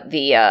we've got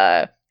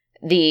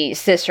the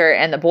sister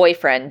and the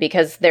boyfriend,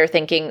 because they're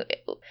thinking,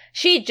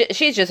 she's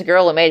just a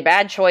girl who made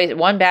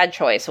one bad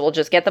choice, so we'll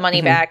just get the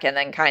money back, and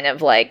then kind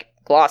of, like,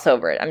 gloss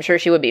over it. I'm sure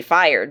she would be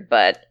fired,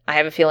 but I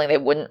have a feeling they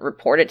wouldn't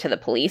report it to the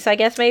police, I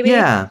guess, maybe.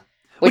 Yeah.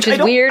 Which is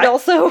weird,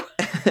 also.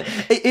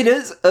 It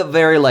is a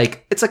very,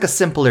 like, it's like a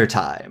simpler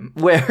time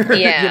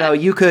where,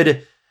 you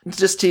could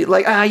just, you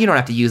don't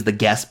have to use the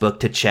guest book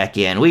to check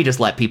in. We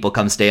just let people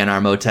come stay in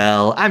our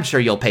motel. I'm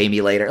sure you'll pay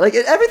me later. Like,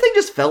 everything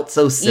just felt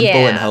so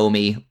simple and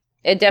homey.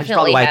 It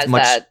definitely has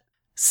much that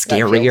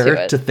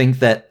scarier to think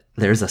that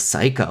there's a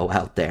psycho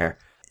out there.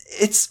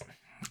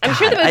 I'm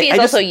sure the movie is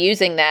also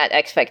using that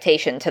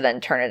expectation to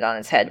then turn it on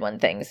its head when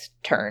things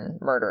turn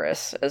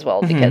murderous as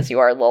well, because you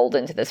are lulled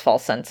into this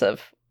false sense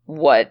of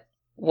what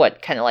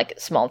kind of like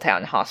small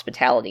town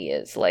hospitality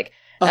is. Like,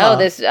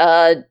 this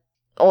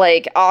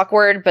like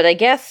awkward, but I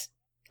guess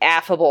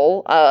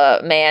affable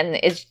man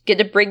is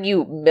gonna bring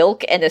you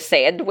milk and a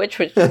sandwich,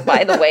 which,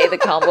 by the way, the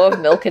combo of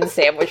milk and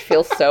sandwich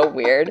feels so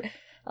weird.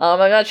 I'm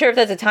not sure if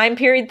that's a time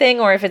period thing,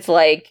 or if it's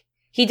like,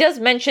 he does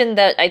mention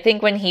that I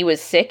think when he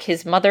was sick,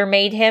 his mother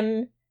made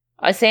him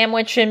a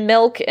sandwich and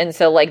milk, and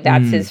so, like,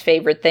 that's his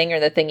favorite thing, or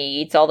the thing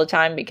he eats all the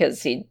time,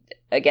 because he,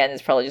 again,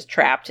 is probably just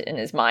trapped in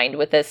his mind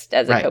with this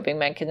as a coping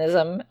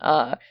mechanism.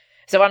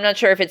 So I'm not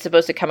sure if it's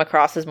supposed to come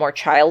across as more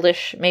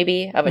childish,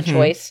 maybe, of a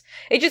choice.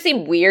 It just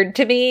seemed weird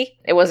to me.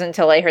 It wasn't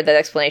until I heard that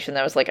explanation that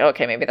I was like,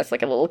 okay, maybe that's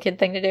like a little kid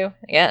thing to do,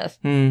 I guess.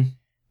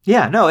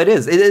 Yeah, no, it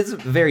is. It is a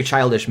very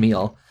childish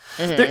meal.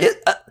 There is,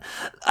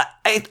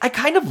 I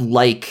kind of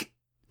like,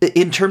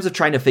 in terms of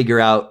trying to figure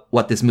out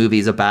what this movie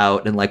is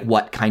about and like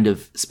what kind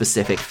of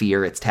specific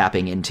fear it's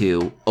tapping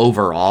into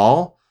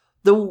overall,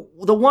 the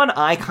one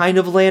I kind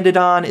of landed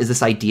on is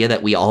this idea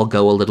that we all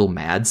go a little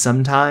mad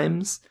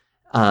sometimes,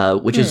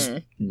 which is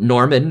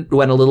Norman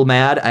went a little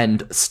mad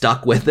and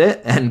stuck with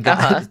it and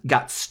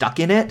got stuck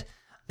in it.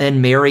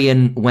 And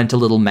Marion went a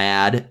little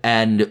mad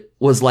and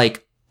was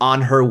like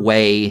on her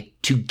way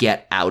to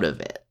get out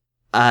of it.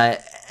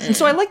 And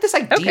so I like this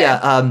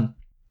idea. Okay.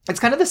 It's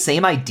kind of the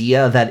same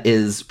idea that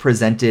is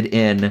presented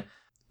in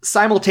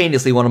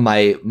simultaneously one of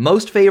my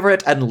most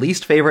favorite and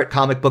least favorite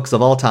comic books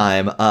of all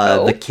time,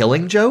 The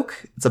Killing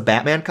Joke. It's a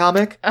Batman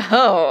comic.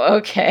 Oh,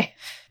 okay.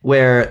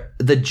 Where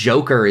the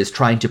Joker is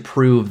trying to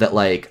prove that,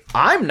 like,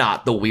 I'm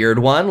not the weird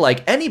one.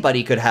 Like,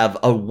 anybody could have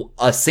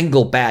a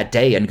single bad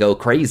day and go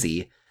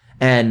crazy.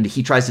 And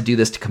he tries to do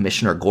this to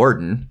Commissioner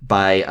Gordon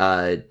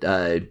by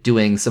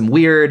doing some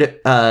weird,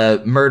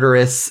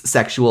 murderous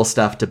sexual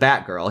stuff to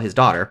Batgirl, his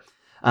daughter.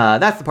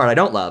 That's the part I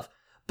don't love.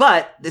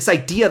 But this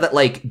idea that,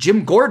 like,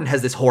 Jim Gordon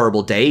has this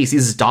horrible day. He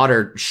sees his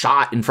daughter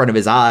shot in front of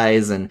his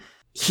eyes, and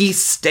he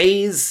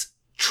stays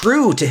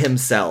true to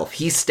himself.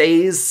 He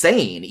stays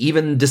sane,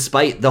 even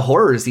despite the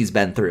horrors he's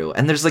been through.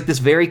 And there's, like, this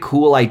very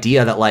cool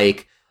idea that,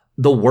 like,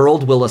 the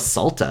world will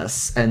assault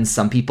us, and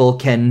some people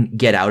can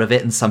get out of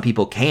it, and some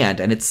people can't.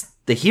 And it's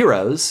the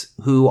heroes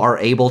who are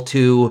able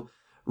to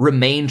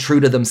remain true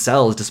to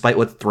themselves despite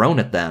what's thrown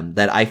at them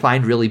that I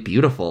find really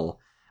beautiful.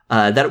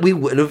 That we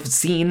would have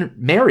seen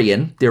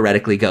Marion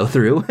theoretically go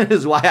through,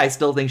 is why I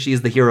still think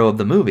she's the hero of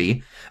the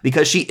movie,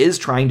 because she is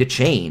trying to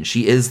change.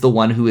 She is the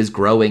one who is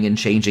growing and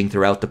changing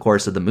throughout the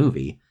course of the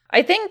movie.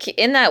 I think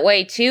in that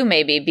way, too,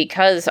 maybe,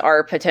 because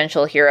our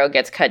potential hero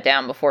gets cut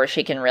down before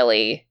she can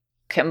really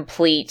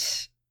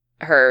complete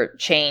her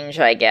change,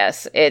 I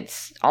guess.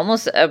 It's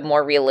almost a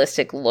more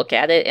realistic look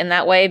at it in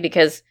that way,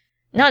 because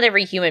not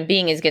every human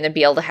being is going to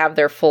be able to have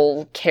their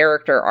full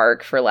character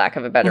arc, for lack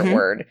of a better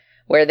word,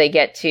 where they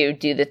get to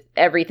do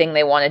everything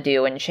they want to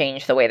do and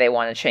change the way they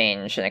want to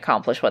change and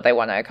accomplish what they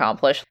want to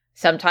accomplish.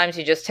 Sometimes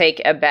you just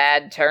take a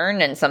bad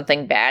turn and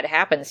something bad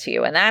happens to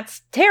you, and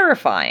that's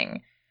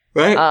terrifying.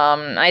 Right.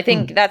 I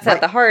think that's at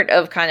the heart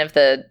of kind of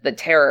the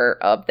terror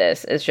of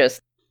this, is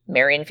just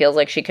Marion feels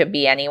like she could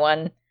be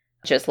anyone.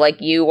 just like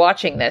you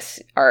watching this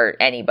or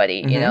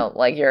anybody, you know,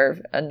 like you're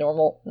a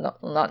normal,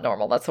 not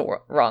normal, that's the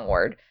wrong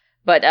word,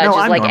 but No, just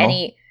I'm like normal.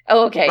 any,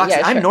 oh, okay, Roxy,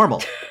 yeah, I'm sure.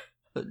 normal.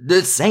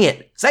 Just say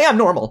it. Say I'm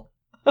normal.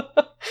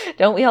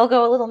 Don't we all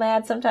go a little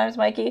mad sometimes,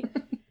 Mikey?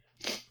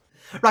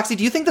 Roxy,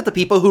 do you think that the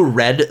people who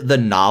read the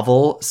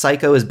novel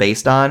Psycho is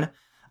based on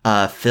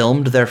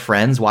filmed their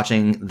friends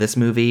watching this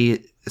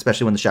movie,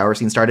 especially when the shower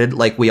scene started,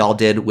 like we all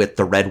did with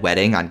the Red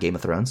Wedding on Game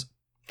of Thrones?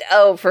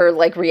 Oh, for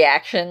like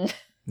reaction.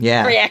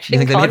 Yeah. Reaction You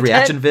think they made content?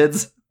 reaction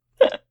vids?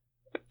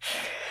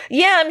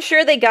 Yeah, I'm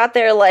sure they got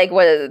their, like,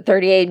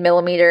 38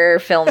 millimeter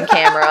film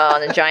camera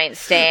on a giant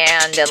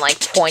stand and, like,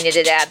 pointed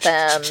it at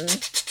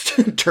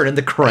them. Turning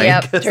the crank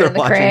Yep, as they're turning the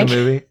watching crank. the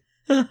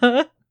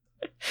movie.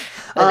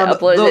 And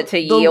uploaded it to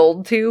the- Ye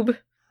Old Tube.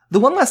 The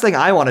one last thing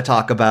I want to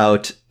talk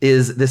about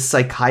is this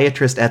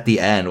psychiatrist at the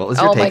end. What was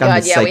your Oh my take on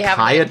god, the yeah, we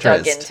haven't even dug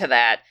psychiatrist? into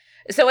that.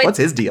 So What's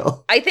his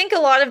deal? I think a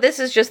lot of this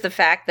is just the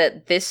fact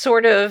that this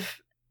sort of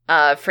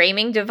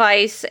framing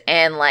device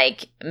and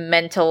like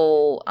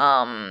mental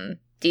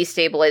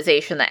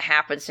destabilization that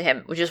happens to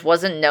him, which just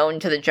wasn't known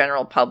to the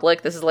general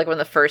public. This is like one of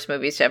the first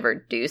movies to ever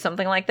do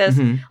something like this.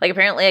 Mhm. Like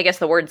apparently, I guess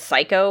the word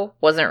psycho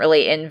wasn't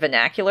really in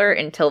vernacular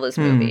until this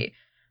movie.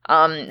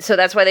 So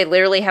that's why they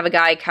literally have a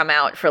guy come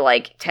out for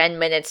like 10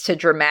 minutes to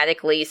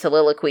dramatically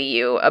soliloquy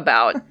you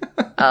about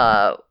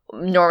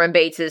Norman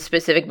Bates'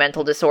 specific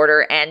mental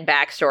disorder and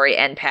backstory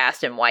and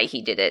past and why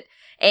he did it.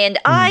 And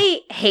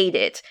I hate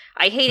it.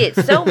 I hate it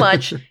so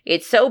much.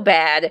 It's so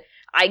bad.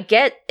 I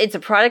get it's a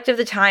product of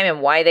the time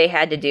and why they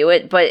had to do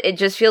it, but it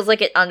just feels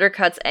like it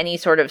undercuts any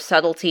sort of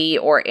subtlety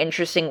or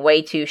interesting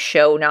way to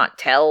show, not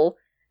tell,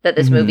 that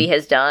this movie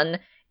has done.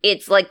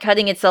 It's like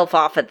cutting itself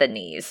off at the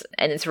knees,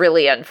 and it's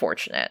really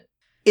unfortunate.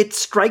 It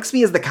strikes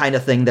me as the kind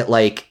of thing that,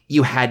 like,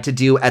 you had to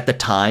do at the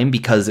time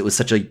because it was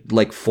such a,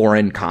 like,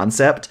 foreign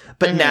concept.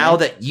 But now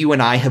that you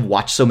and I have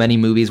watched so many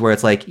movies where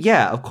it's like,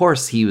 yeah, of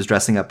course he was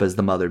dressing up as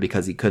the mother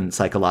because he couldn't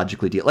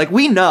psychologically deal. Like,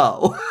 we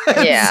know.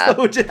 And Yeah.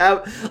 so to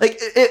have,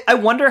 like, I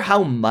wonder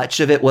how much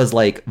of it was,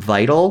 like,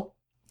 vital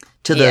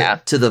to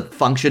the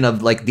function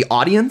of, like, the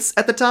audience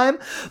at the time.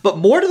 But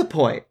more to the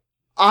point,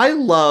 I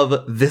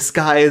love this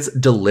guy's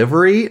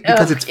delivery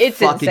because Ugh, it's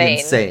fucking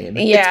insane.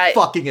 Yeah. It's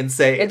fucking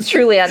insane. It's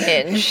truly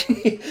unhinged.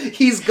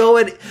 He's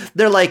going,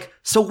 they're like,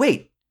 so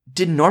wait,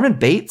 did Norman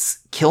Bates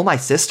kill my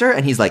sister?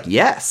 And he's like,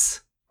 yes.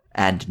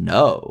 And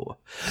no.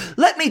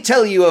 Let me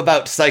tell you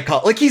about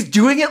psychology. Like, he's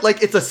doing it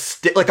like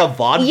it's like a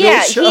vaudeville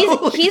Yeah,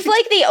 show. he's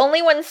like the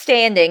only one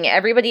standing.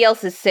 Everybody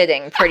else is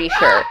sitting, pretty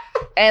sure.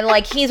 And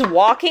like he's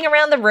walking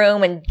around the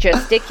room and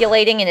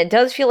gesticulating, and it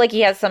does feel like he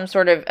has some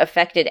sort of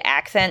affected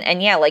accent.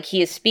 And yeah, like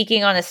he is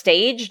speaking on a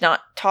stage, not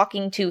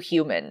talking to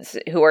humans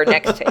who are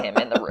next to him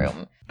in the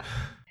room.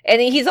 And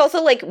he's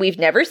also like, we've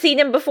never seen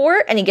him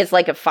before, and he gets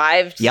like a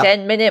 5 to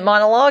 10 minute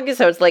monologue.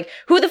 So it's like,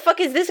 who the fuck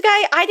is this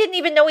guy? I didn't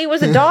even know he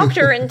was a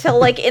doctor until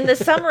like in the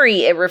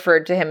summary it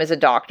referred to him as a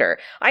doctor.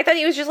 I thought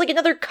he was just like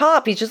another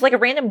cop. He's just like a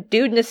random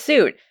dude in a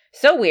suit.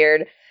 So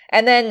weird.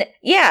 And then,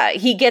 yeah,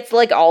 he gets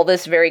like all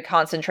this very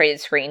concentrated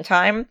screen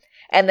time.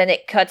 And then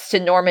it cuts to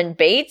Norman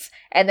Bates,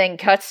 and then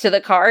cuts to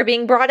the car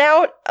being brought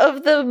out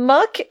of the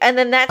muck. And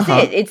then that's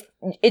it.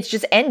 It's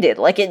just ended.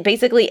 Like it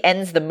basically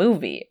ends the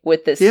movie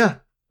with this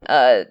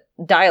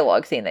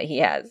dialogue scene that he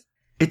has.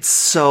 It's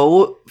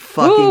so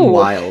fucking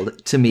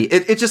wild to me.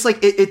 It's just like,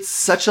 it's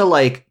such a,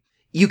 like,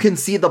 you can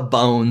see the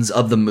bones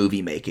of the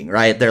movie making,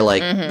 right? They're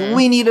like,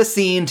 we need a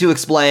scene to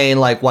explain,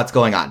 like, what's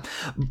going on.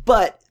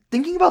 But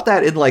thinking about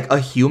that in, like, a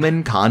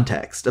human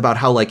context, about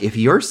how, like, if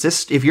you're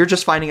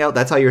just finding out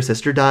that's how your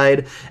sister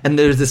died, and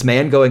there's this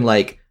man going,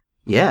 like,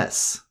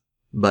 yes,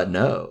 but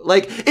no.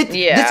 Like,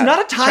 it's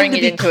not a time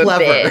to be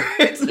clever.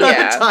 It's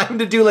not a time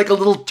to do, like, a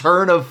little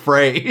turn of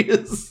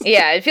phrase.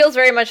 Yeah, it feels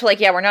very much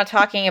like, we're not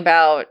talking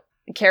about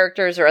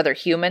characters or other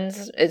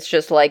humans. It's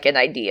just like an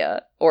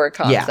idea or a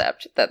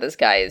concept that this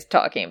guy is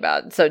talking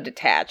about. It's so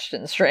detached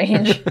and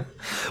strange.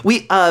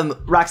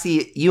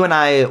 Roxy, you and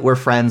I were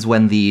friends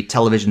when the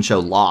television show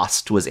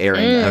Lost was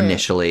airing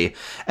initially.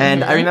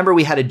 And I remember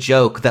we had a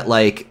joke that,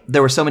 like,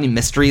 there were so many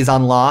mysteries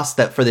on Lost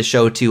that for the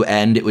show to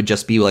end, it would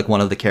just be like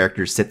one of the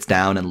characters sits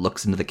down and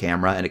looks into the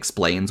camera and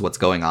explains what's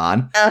going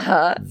on.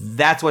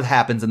 That's what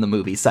happens in the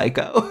movie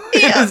Psycho.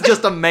 It's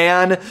just a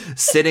man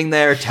sitting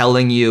there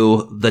telling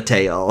you the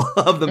tale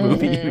of the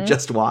movie you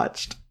just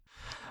watched.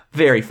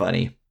 Very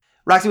funny.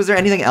 Roxy, was there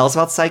anything else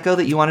about Psycho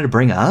that you wanted to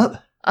bring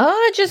up?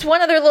 Just one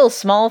other little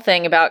small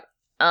thing about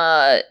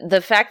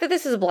the fact that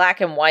this is a black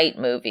and white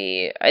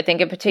movie. I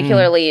think it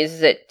particularly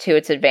uses it to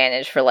its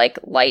advantage for like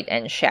light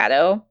and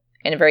shadow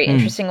in a very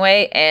interesting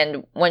way.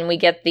 And when we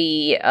get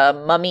the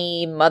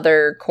mummy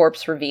mother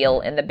corpse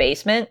reveal in the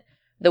basement,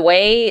 the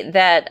way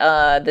that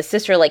the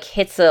sister like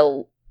hits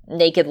a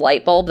naked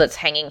light bulb that's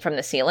hanging from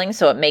the ceiling,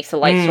 so it makes the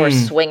light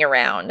source swing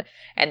around,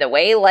 and the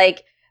way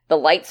like the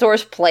light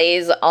source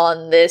plays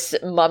on this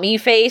mummy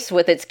face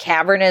with its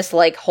cavernous,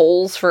 like,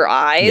 holes for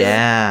eyes.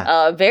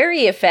 Yeah.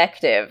 Very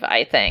effective,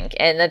 I think.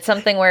 And that's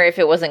something where if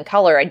it was in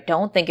color, I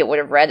don't think it would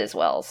have read as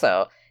well.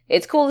 So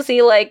it's cool to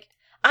see, like,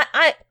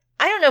 I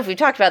I don't know if we've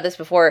talked about this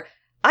before.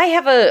 I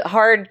have a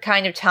hard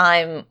kind of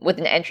time with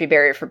an entry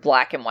barrier for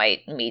black and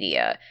white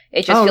media.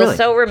 It just feels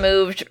so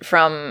removed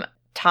from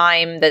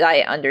time that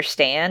I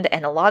understand.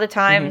 And a lot of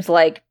times,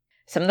 like,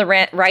 some of the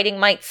writing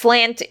might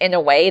slant in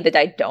a way that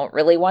I don't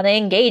really want to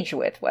engage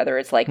with, whether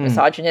it's like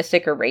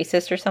misogynistic or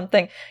racist or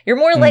something. You're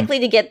more likely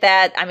to get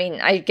that. I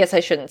mean, I guess I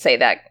shouldn't say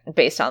that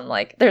based on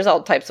like, there's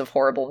all types of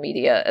horrible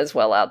media as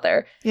well out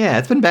there. Yeah,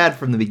 it's been bad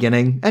from the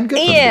beginning and good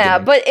from the beginning. Yeah,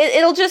 but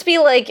it'll just be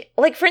like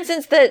for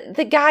instance,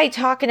 the guy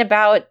talking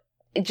about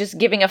just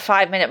giving a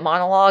 5-minute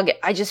monologue.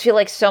 I just feel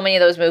like so many of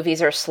those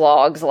movies are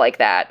slogs like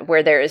that,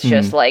 where there is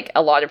just like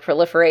a lot of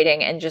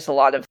proliferating and just a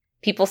lot of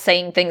people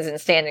saying things and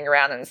standing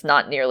around, and it's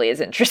not nearly as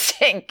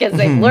interesting because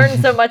they've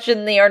learned so much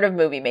in the art of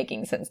movie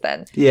making since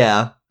then.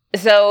 Yeah.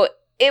 So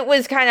it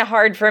was kind of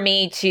hard for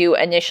me to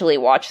initially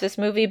watch this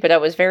movie, but I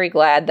was very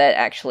glad that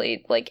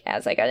actually, like,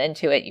 as I got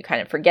into it, you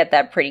kind of forget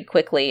that pretty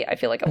quickly. I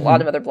feel like a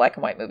lot of other black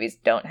and white movies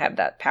don't have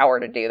that power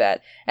to do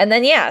that. And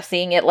then, yeah,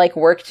 seeing it, like,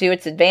 work to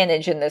its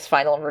advantage in this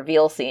final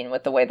reveal scene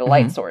with the way the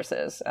light source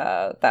is,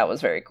 that was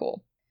very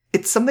cool.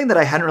 It's something that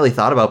I hadn't really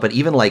thought about, but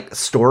even like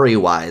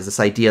story-wise,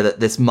 this idea that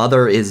this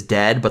mother is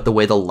dead, but the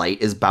way the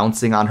light is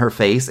bouncing on her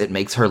face, it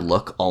makes her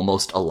look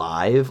almost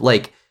alive.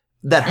 Like,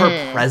 that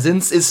her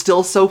presence is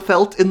still so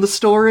felt in the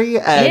story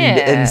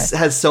and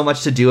has so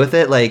much to do with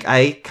it. Like,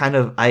 I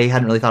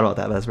hadn't really thought about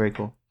that, but that's very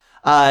cool.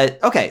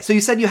 Okay, so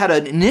you said you had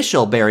an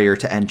initial barrier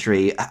to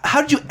entry.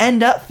 How did you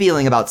end up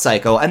feeling about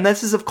Psycho? And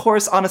this is, of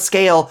course, on a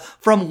scale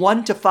from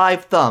 1 to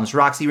 5 thumbs.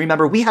 Roxy,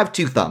 remember, we have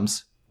 2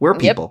 thumbs. We're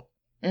people. Yep.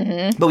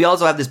 But we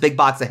also have this big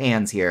box of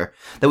hands here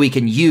that we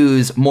can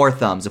use more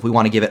thumbs if we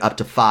want to give it up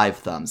to 5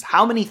 thumbs.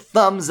 How many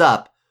thumbs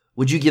up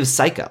would you give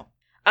Psycho?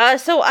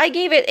 So I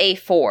gave it a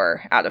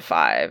 4 out of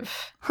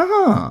 5.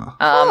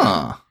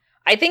 I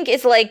think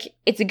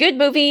it's a good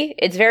movie.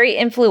 It's very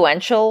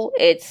influential.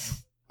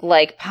 It's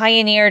like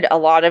pioneered a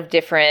lot of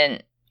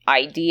different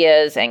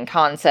ideas and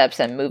concepts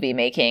and movie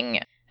making.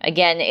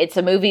 Again, it's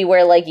a movie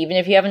where, like, even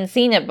if you haven't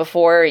seen it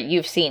before,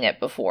 you've seen it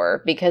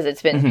before because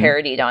it's been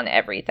parodied on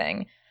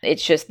everything.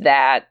 It's just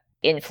that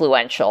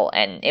influential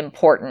and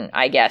important,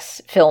 I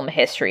guess, film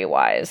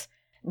history-wise.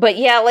 But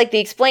yeah, like the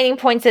explaining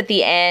points at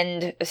the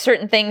end,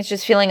 certain things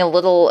just feeling a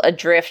little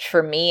adrift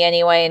for me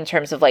anyway, in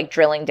terms of like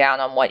drilling down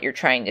on what you're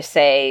trying to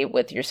say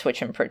with your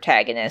switch in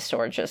protagonist,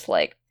 or just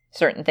like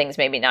certain things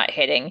maybe not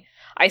hitting.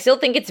 I still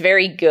think it's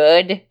very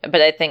good, but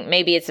I think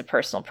maybe it's a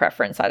personal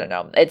preference. I don't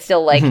know. It's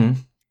still like...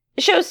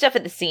 shows stuff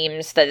at the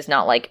seams that is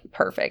not, like,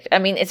 perfect. I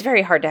mean, it's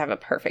very hard to have a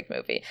perfect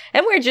movie.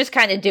 And we're just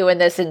kind of doing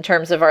this in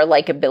terms of our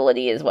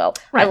likability as well.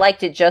 Right. I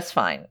liked it just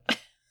fine.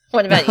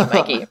 What about you,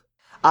 Mikey?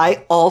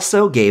 I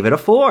also gave it a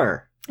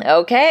 4.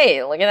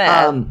 Okay, look at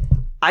that.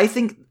 I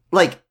think,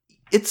 like,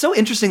 it's so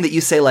interesting that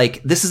you say,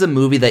 like, this is a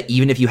movie that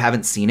even if you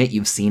haven't seen it,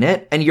 you've seen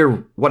it. And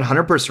you're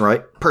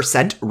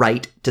 100%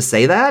 right to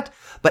say that.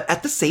 But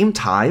at the same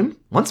time,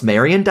 once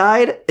Marion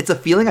died, it's a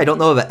feeling I don't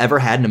know if I've ever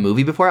had in a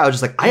movie before. I was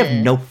just like, I have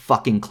no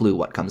fucking clue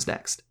what comes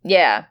next.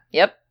 Yeah.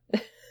 Yep.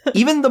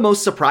 Even the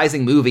most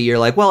surprising movie, you're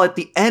like, well, at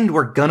the end,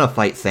 we're gonna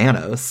fight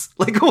Thanos.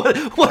 Like,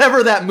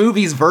 whatever that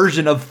movie's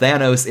version of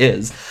Thanos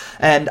is.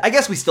 And I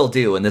guess we still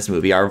do in this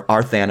movie. Our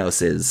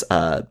Thanos is,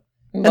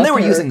 and they were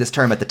using this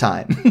term at the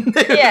time.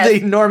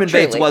 Yes, Norman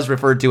Bates was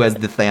referred to as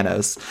the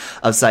Thanos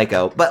of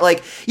Psycho. But,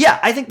 like, yeah,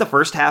 I think the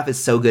first half is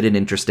so good and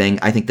interesting.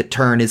 I think the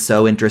turn is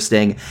so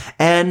interesting.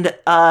 And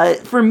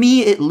for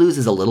me, it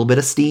loses a little bit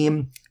of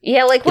steam.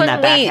 Yeah, like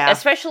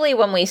especially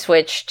when we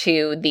switch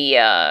to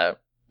the,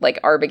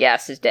 like,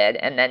 Arbogast is dead,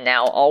 and then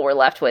now all we're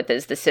left with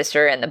is the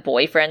sister and the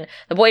boyfriend.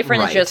 The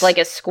boyfriend is just, like,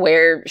 a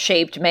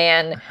square-shaped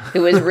man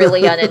who is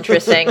really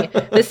uninteresting.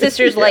 The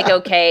sister's, like,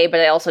 okay,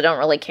 but I also don't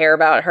really care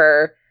about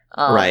her.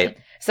 Right.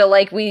 So,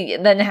 like, we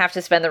then have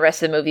to spend the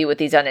rest of the movie with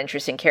these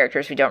uninteresting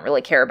characters we don't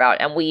really care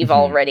about, and we've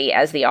already,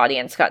 as the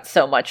audience, got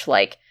so much,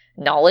 like,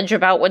 knowledge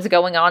about what's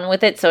going on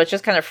with it, so it's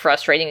just kind of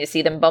frustrating to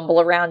see them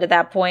bumble around at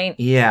that point.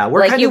 Yeah,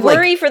 we're like, kind you of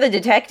worry for the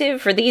detective.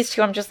 For these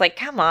two, I'm just like,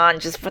 come on,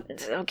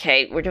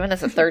 okay, we're doing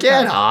this a third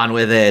time. Get on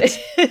with it.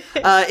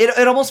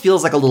 It almost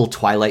feels like a little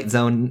Twilight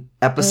Zone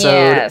episode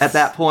at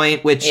that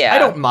point, which I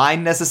don't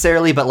mind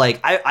necessarily, but, like,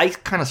 I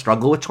kind of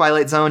struggle with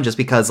Twilight Zone just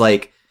because,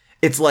 like,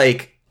 it's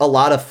like a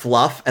lot of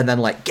fluff and then,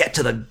 like, get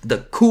to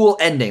the cool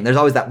ending. There's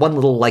always that one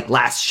little, like,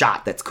 last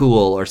shot that's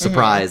cool or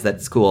surprise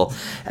that's cool.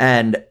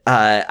 And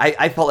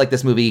I felt like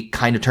this movie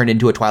kind of turned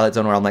into a Twilight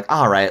Zone where I'm like,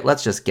 all right,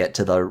 let's just get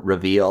to the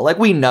reveal. Like,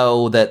 we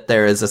know that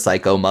there is a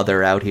psycho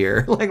mother out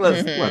here. Like,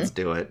 let's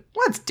do it.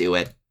 Let's do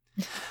it.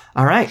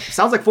 All right.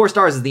 Sounds like 4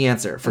 stars is the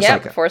answer for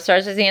Psycho. 4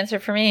 stars is the answer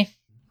for me.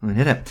 We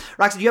did it.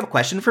 Roxy, do you have a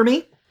question for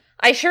me?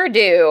 I sure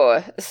do.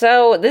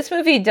 So this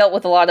movie dealt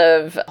with a lot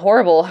of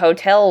horrible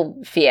hotel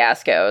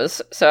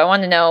fiascos. So I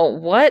want to know,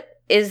 what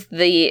is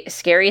the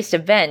scariest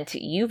event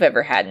you've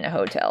ever had in a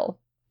hotel?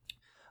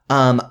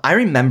 I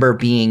remember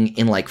being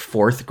in, like,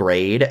 4th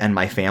grade and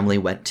my family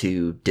went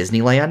to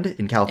Disneyland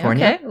in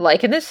California. Okay,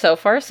 liking this so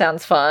far.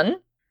 Sounds fun.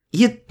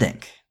 You'd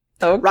think.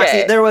 Okay.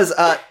 Roxy, there was,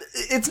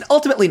 it's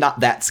ultimately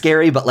not that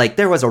scary, but, like,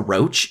 there was a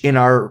roach in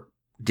our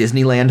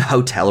Disneyland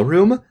hotel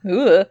room.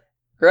 Ooh,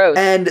 gross.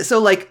 And so,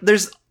 like,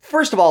 there's,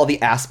 first of all,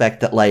 the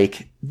aspect that,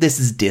 like, this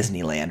is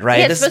Disneyland, right?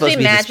 Yeah, this it's supposed to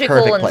be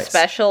magical and place.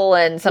 special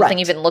and something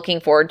you've been looking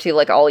forward to,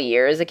 like, all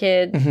year as a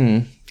kid.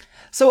 Mm-hmm.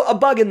 So a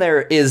bug in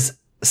there is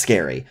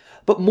scary.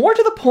 But more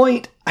to the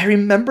point, I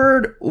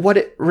remembered what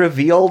it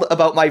revealed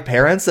about my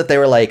parents, that they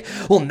were like,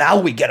 well, now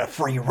we get a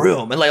free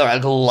room. And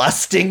like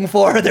lusting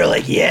for it. They're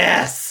like,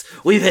 yes,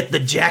 we've hit the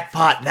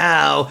jackpot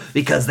now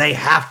because they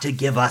have to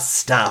give us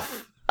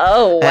stuff.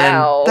 Oh,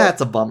 wow. And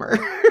that's a bummer.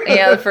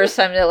 Yeah, the first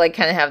time to like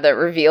kind of have that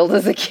revealed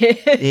as a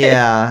kid.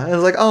 Yeah. It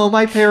was like, oh,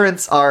 my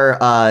parents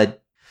are,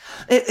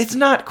 it's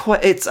not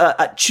quite, it's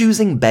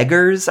choosing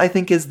beggars, I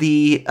think is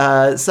the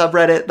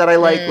subreddit that I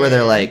like, where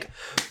they're like,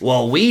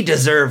 well, we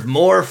deserve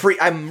more free.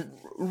 I'm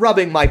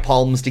rubbing my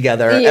palms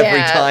together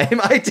every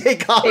time I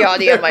take off the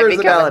audio their might be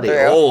coming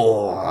through.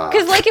 Oh,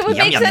 because like it would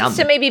make sense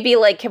to maybe be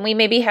like, can we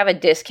maybe have a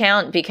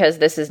discount because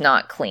this is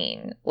not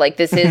clean? Like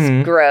this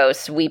is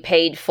gross. We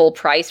paid full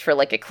price for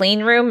like a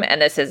clean room, and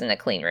this isn't a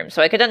clean room.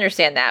 So I could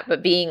understand that,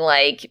 but being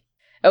like,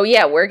 oh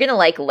yeah, we're gonna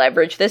like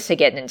leverage this to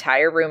get an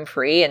entire room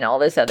free and all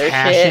this other shit.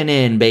 Cashing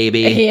in,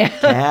 baby. Yeah.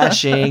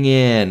 Cashing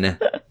in.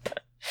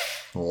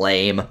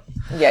 Lame.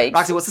 Yikes.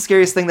 Roxy, what's the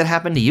scariest thing that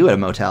happened to you at a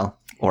motel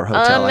or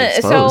hotel, I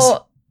suppose?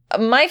 So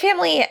my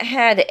family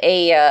had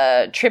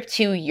a trip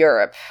to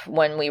Europe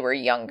when we were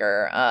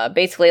younger.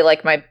 Basically,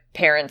 like my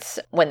parents,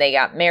 when they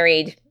got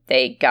married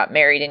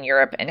in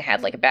Europe and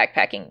had like a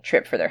backpacking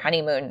trip for their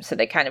honeymoon. So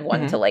they kind of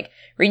wanted to like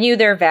renew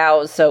their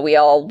vows. So we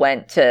all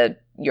went to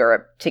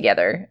Europe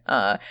together.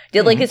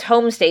 Did like his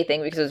homestay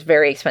thing because it was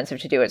very expensive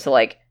to do it. So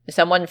like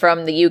someone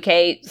from the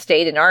UK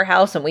stayed in our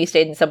house and we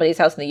stayed in somebody's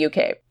house in the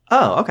UK.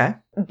 Oh, okay.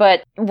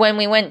 But when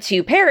we went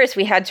to Paris,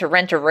 we had to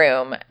rent a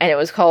room, and it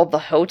was called the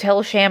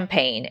Hotel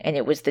Champagne, and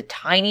it was the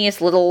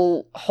tiniest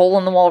little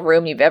hole-in-the-wall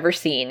room you've ever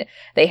seen.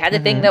 They had a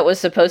thing that was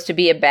supposed to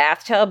be a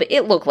bathtub.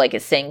 It looked like a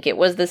sink. It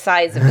was the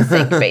size of a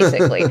sink,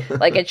 basically.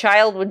 Like a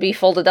child would be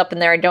folded up in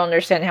there. I don't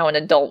understand how an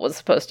adult was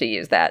supposed to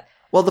use that.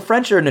 Well, the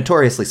French are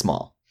notoriously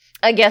small.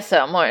 I guess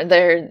so.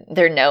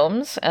 They're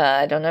gnomes.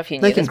 I don't know if you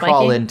knew this, They can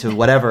crawl into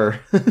whatever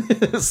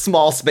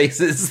small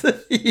spaces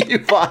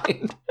you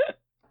find.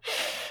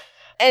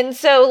 And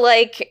so,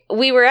 like,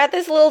 we were at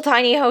this little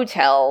tiny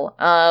hotel.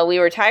 We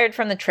were tired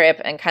from the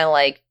trip and kind of,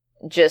 like,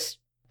 just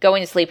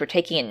going to sleep or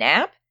taking a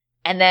nap.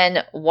 And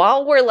then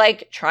while we're,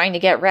 like, trying to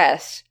get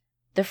rest,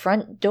 the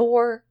front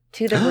door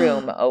to the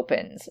room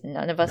opens.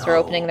 None of us are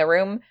opening the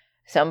room.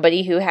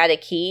 Somebody who had a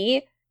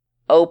key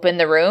opened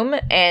the room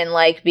and,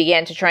 like,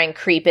 began to try and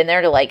creep in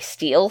there to, like,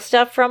 steal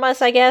stuff from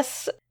us, I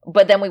guess.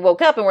 But then we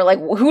woke up and we're like,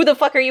 who the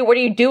fuck are you? What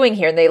are you doing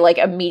here? And they like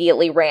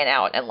immediately ran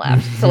out and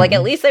left. So like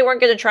at least they weren't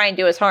going to try and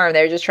do us harm.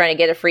 They were just trying to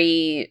get a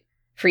free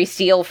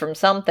steal from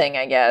something,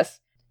 I guess.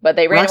 But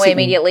they ran away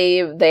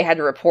immediately. They had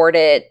to report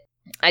it.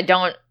 I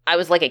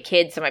was like a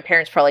kid, so my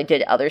parents probably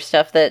did other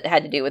stuff that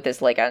had to do with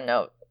this. Like, I don't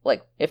know,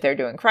 like if they're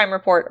doing crime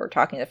report or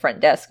talking to the front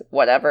desk,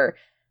 whatever.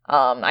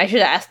 I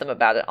should ask them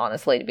about it,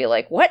 honestly, to be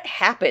like, what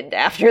happened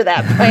after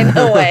that, by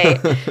the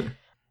way?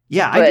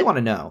 Yeah, I do want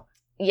to know.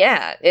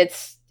 Yeah,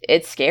 it's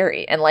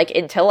scary. And like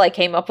until I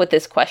came up with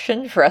this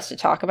question for us to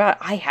talk about,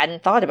 I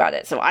hadn't thought about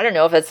it. So I don't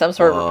know if it's some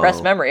sort of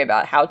repressed memory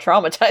about how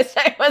traumatized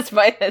I was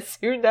by this.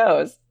 Who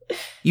knows?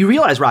 You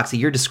realize, Roxy,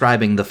 you're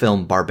describing the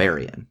film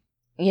Barbarian.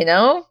 You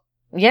know?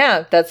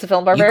 Yeah, that's the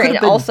film Barbarian.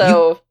 It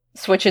also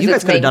switches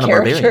its main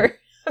character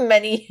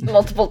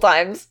multiple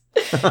times.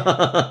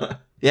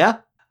 Yeah?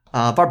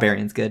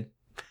 Barbarian's good.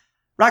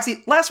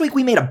 Roxy, last week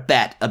we made a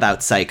bet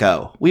about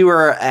Psycho. We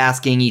were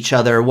asking each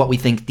other what we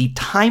think the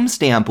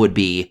timestamp would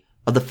be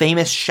of the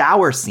famous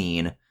shower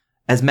scene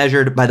as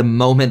measured by the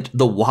moment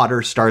the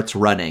water starts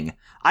running.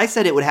 I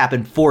said it would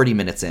happen 40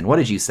 minutes in. What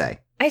did you say?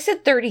 I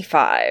said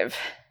 35.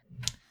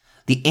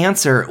 The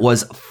answer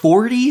was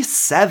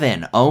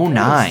 47:09.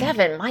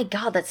 47? My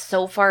God, that's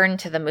so far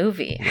into the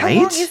movie. Right? How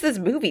long is this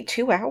movie?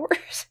 2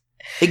 hours?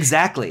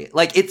 Exactly.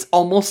 Like, it's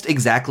almost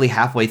exactly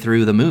halfway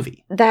through the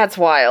movie. That's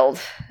wild.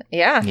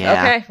 Yeah.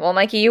 Okay. Well,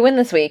 Mikey, you win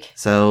this week.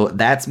 So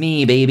that's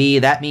me, baby.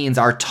 That means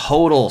our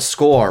total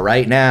score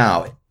right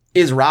now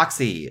is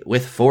Roxy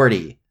with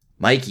 40,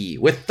 Mikey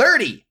with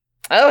 30.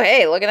 Oh,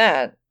 hey, look at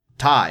that.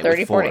 Ty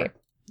 30, with 4. 40.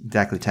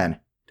 Exactly 10.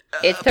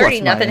 It's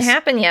 30. Nothing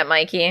happened yet,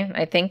 Mikey.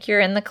 I think you're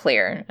in the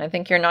clear. I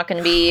think you're not going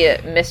to be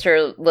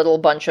Mr. Little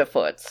Bunch of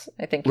Foots.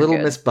 I think you're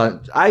good. Miss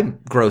Bunch. I'm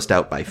grossed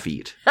out by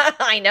feet.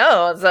 I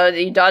know. So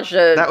you dodged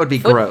a that would be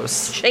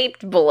gross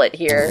shaped bullet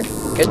here.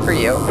 Good for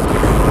you.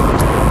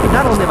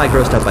 Not only am I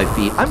grossed out by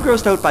feet, I'm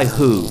grossed out by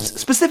hooves.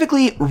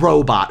 Specifically,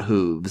 robot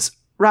hooves.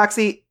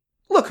 Roxy,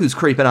 look who's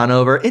creeping on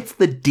over. It's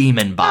the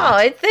Demon Bot. Oh,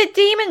 it's the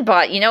Demon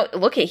Bot. You know,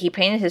 look, he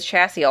painted his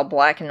chassis all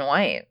black and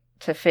white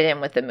to fit in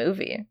with the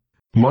movie.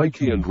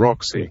 Mikey and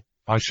Roxy,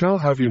 I shall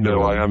have you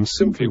know I am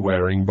simply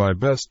wearing my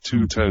best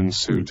two-tone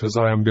suit as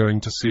I am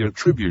going to see a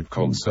tribute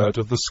concert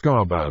of the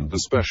ska band The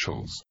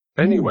Specials.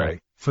 Anyway,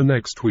 for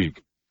next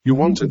week, you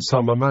wanted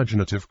some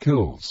imaginative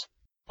kills.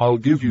 I'll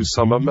give you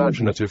some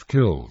imaginative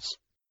kills.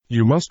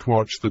 You must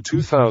watch the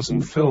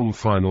 2000 film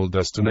Final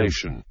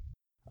Destination.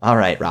 All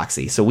right,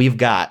 Roxy. So we've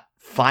got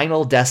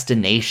Final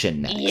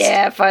Destination next.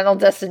 Yeah, Final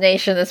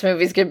Destination. This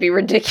movie's gonna be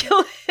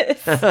ridiculous.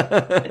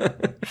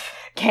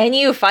 Can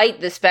you fight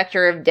the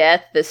specter of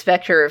death, the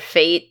specter of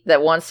fate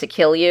that wants to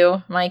kill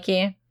you,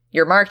 Mikey?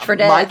 You're marked for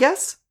death.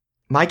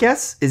 My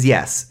guess is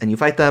yes, and you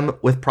fight them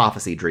with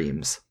prophecy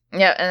dreams.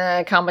 Yeah,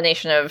 and a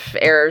combination of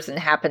errors and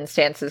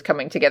happenstances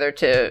coming together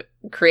to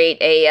create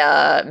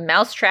a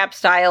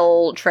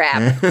mousetrap-style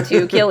trap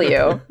to kill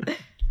you.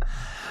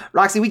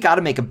 Roxy, we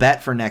gotta make a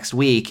bet for next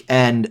week,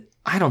 and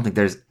I don't think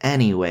there's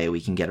any way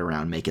we can get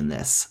around making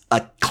this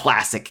a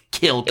classic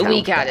kill count.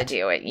 We gotta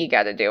do it. You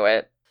gotta do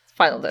it.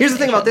 Final Destination. Here's the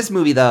thing about this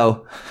movie,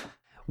 though.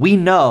 We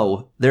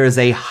know there is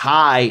a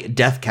high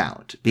death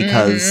count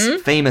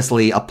because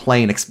famously a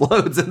plane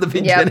explodes in the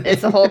beginning. Yep,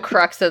 it's the whole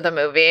crux of the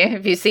movie.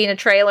 If you've seen a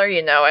trailer,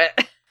 you know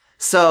it.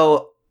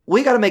 So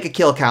we got to make a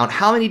kill count.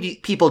 How many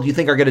people do you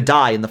think are going to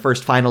die in the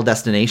first Final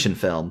Destination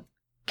film?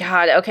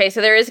 God, okay, so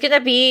there is going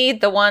to be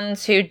the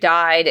ones who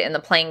died in the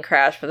plane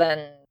crash, but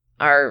then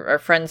our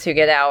friends who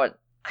get out,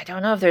 I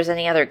don't know if there's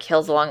any other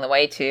kills along the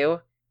way, too.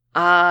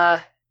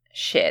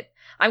 Shit.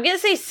 I'm going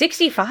to say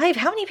 65.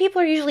 How many people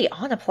are usually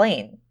on a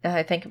plane? Now that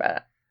I think about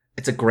it.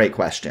 It's a great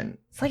question.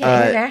 It's like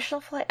an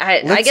international flight.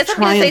 I guess I'm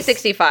going to say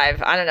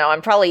 65. I don't know.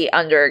 I'm probably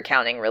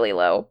undercounting really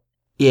low.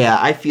 Yeah,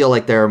 I feel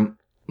like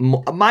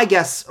my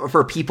guess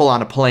for people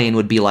on a plane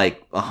would be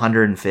like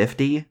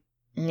 150.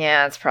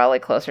 Yeah, it's probably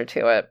closer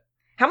to it.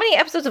 How many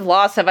episodes of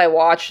Lost have I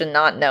watched and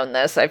not known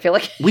this? I feel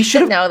like we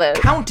should know have this.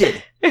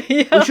 Counted.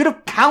 Yeah. We should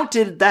have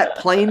counted that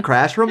plane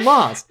crash from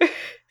Lost.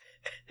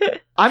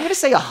 I'm going to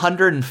say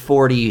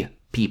 140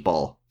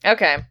 people.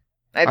 Okay.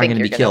 I think are going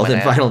to be killed in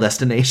Final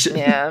Destination.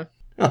 Yeah.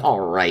 All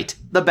right.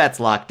 The bet's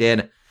locked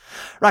in.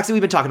 Roxy,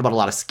 we've been talking about a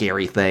lot of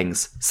scary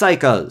things.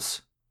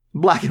 Psychos.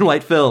 Black and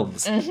white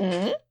films.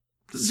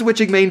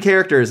 Switching main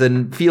characters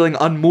and feeling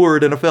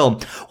unmoored in a film.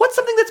 What's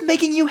something that's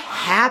making you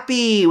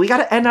happy? We got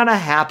to end on a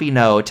happy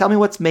note. Tell me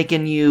what's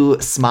making you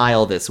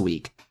smile this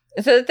week.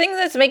 So the thing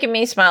that's making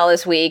me smile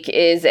this week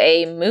is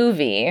a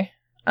movie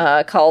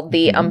called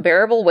The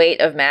Unbearable Weight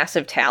of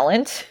Massive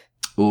Talent.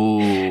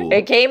 Ooh.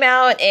 It came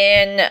out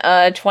in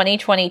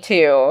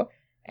 2022,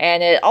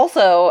 and it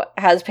also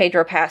has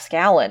Pedro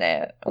Pascal in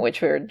it, which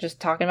we were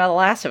just talking about The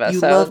Last of Us. You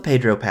love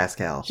Pedro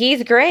Pascal.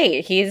 He's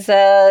great. He's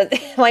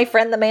my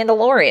friend the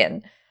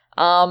Mandalorian.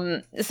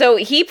 So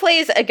he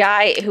plays a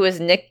guy who is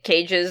Nick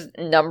Cage's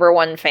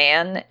 #1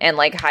 fan and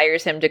like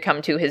hires him to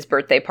come to his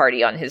birthday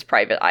party on his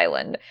private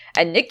island.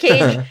 And Nick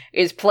Cage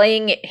is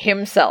playing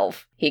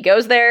himself. He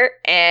goes there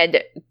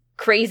and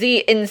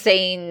crazy,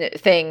 insane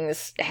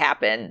things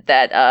happen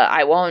that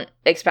I won't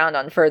expound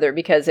on further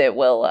because it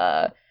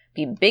will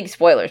be big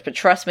spoilers. But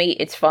trust me,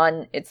 it's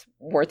fun. It's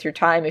worth your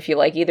time if you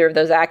like either of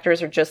those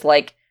actors or just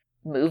like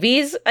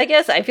movies, I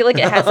guess. I feel like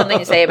it has something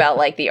to say about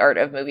like the art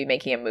of movie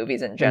making and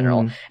movies in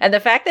general. And the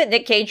fact that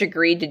Nick Cage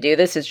agreed to do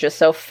this is just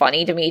so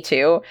funny to me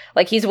too.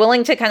 Like he's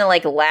willing to kind of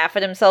like laugh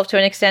at himself to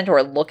an extent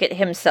or look at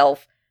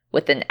himself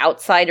with an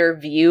outsider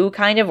view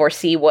kind of, or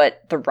see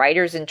what the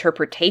writer's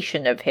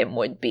interpretation of him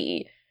would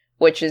be,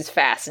 which is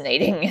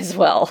fascinating as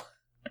well.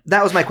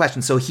 That was my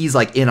question. So he's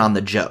like in on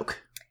the joke.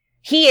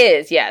 He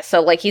is, yes. So,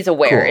 like, he's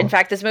aware. Cool. In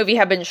fact, this movie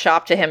had been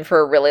shopped to him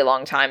for a really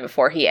long time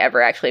before he ever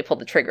actually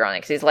pulled the trigger on it.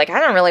 Because he's like, I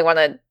don't really want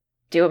to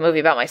do a movie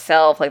about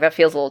myself. Like, that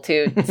feels a little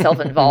too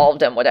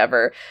self-involved and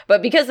whatever.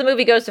 But because the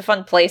movie goes to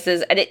fun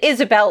places, and it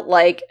is about,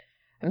 like,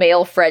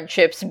 male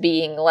friendships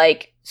being,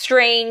 like,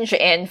 strange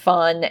and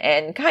fun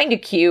and kind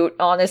of cute,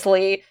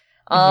 honestly.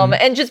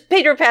 And just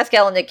Pedro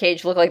Pascal and Nick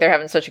Cage look like they're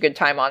having such a good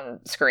time on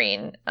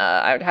screen.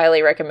 I would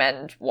highly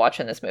recommend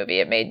watching this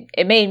movie. It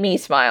made me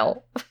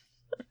smile.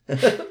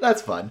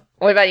 That's fun.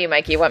 What about you,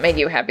 Mikey? What made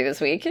you happy this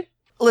week?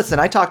 Listen,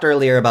 I talked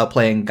earlier about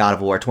playing God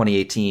of War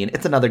 2018.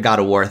 It's another God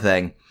of War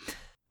thing.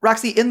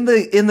 Roxy, in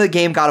the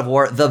game God of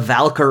War, the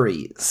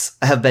Valkyries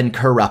have been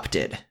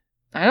corrupted.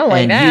 I don't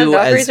like that.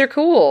 Valkyries are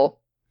cool.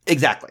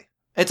 Exactly.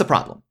 It's a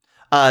problem.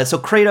 So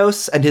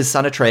Kratos and his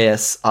son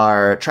Atreus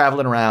are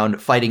traveling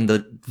around fighting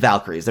the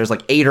Valkyries. There's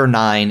like 8 or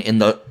 9 in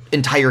the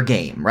entire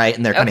game, right?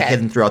 And they're kind of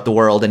hidden throughout the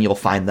world, and you'll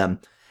find them.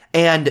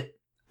 And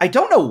I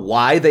don't know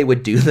why they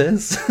would do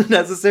this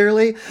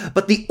necessarily,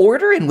 but the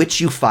order in which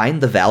you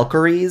find the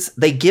Valkyries,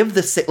 they give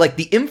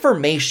the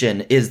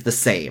information is the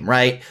same,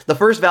 right? The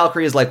first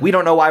Valkyrie is like, we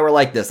don't know why we're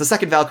like this. The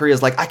second Valkyrie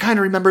is like, I kind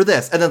of remember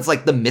this. And then it's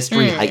like the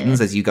mystery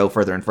heightens as you go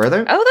further and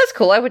further. Oh, that's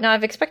cool. I would not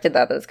have expected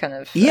that. That's kind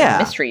of a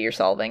mystery you're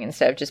solving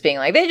instead of just being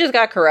like, they just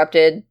got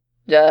corrupted.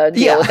 Deal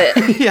with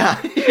it. Yeah.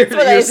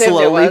 You're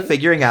slowly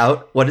figuring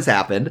out what has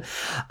happened.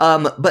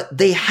 But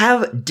they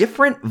have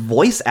different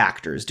voice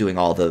actors doing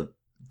all the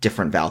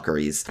different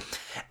Valkyries.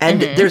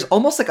 And there's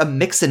almost like a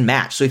mix and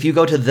match. So if you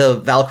go to the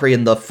Valkyrie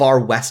in the far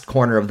west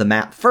corner of the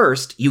map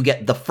first, you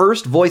get the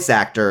first voice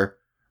actor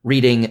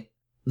reading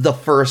the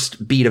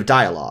first beat of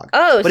dialogue.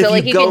 Oh, but so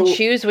like you can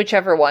choose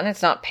whichever one.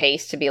 It's not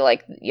paced to be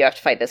like, you have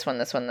to fight this one,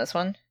 this one, this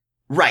one.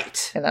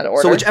 Right. In that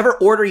order. So whichever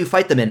order you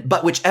fight them in,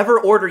 but whichever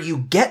order you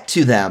get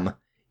to them,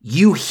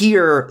 you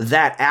hear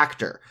that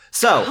actor.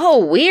 So.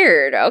 Oh,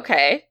 weird.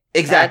 Okay.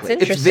 Exactly.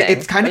 That's interesting.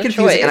 It's kind of What a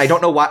confusing, choice. and I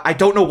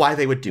don't know why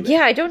they would do it.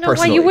 Yeah, I don't know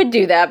personally. why you would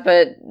do that,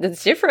 but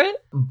it's different.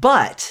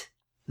 But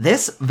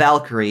this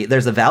Valkyrie,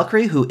 there's a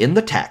Valkyrie who in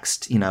the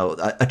text,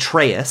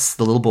 Atreus,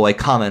 the little boy,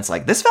 comments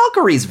like, this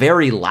Valkyrie's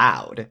very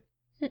loud.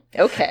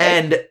 Okay.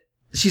 And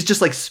she's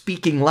just like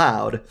speaking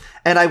loud.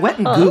 And I went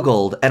and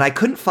Googled and I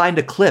couldn't find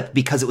a clip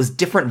because it was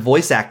different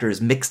voice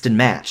actors mixed and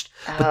matched.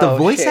 But the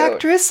voice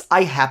actress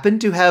I happened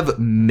to have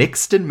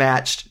mixed and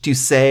matched to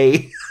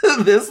say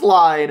this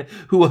line,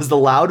 who was the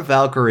loud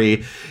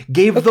Valkyrie,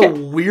 gave the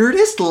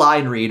weirdest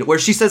line read where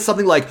she says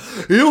something like,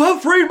 "You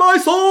have freed my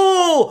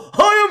soul!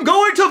 I am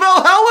going to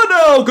Valhalla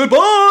now!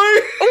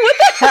 Goodbye!" What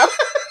the hell?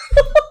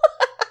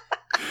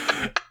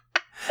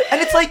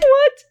 And it's like,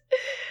 what?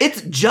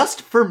 It's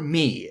just for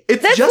me.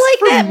 It's That's just like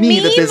for that me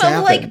meme that this of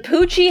happened. like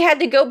Poochie had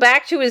to go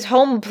back to his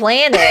home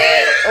planet.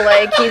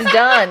 Like he's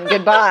done.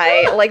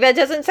 Goodbye. Like that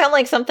doesn't sound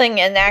like something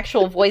an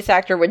actual voice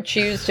actor would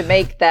choose to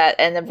make that,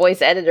 and a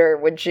voice editor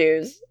would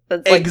choose.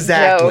 That's like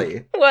Exactly.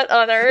 joke. What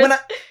on earth?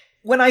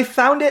 When I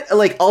found it,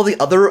 like, all the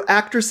other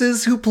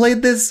actresses who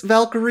played this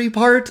Valkyrie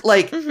part,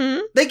 like,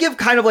 they give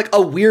kind of, like,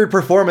 a weird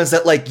performance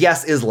that, like,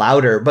 yes, is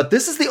louder, but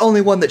this is the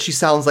only one that she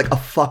sounds like a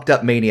fucked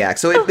up maniac,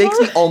 so it makes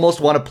me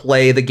almost want to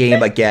play the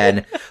game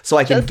again so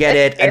I can get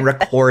it and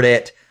record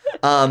it.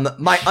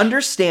 My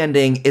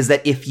understanding is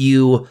that if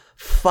you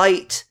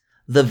fight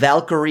the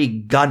Valkyrie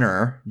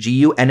Gunner,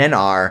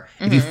 Gunnr,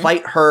 if you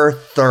fight her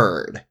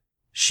third,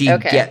 she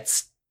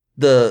gets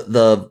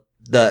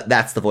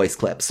that's the voice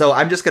clip. So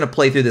I'm just going to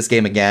play through this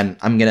game again.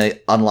 I'm going to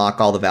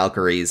unlock all the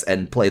Valkyries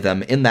and play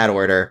them in that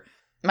order.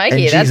 Mikey,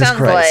 And that Jesus sounds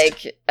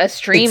Christ, like a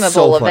streamable it's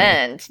so funny.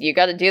 event. You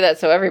got to do that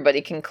so everybody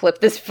can clip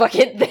this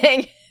fucking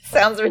thing.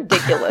 Sounds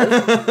ridiculous.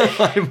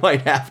 I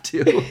might have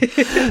to.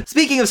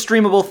 Speaking of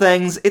streamable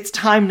things, it's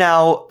time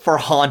now for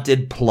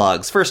haunted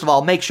plugs. First of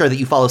all, make sure that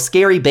you follow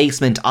Scary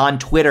Basement on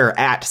Twitter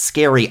at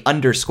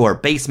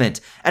scary_basement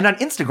and on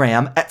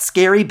Instagram at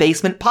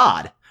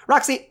scarybasementpod.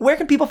 Roxy, where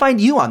can people find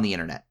you on the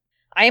internet?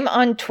 I'm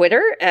on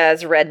Twitter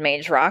as Red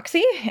Mage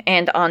Roxy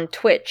and on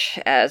Twitch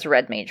as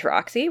Red Mage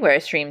Roxy, where I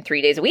stream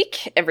 3 days a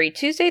week, every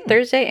Tuesday,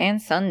 Thursday,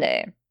 and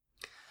Sunday.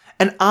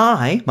 And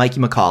I, Mikey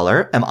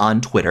McCollar, am on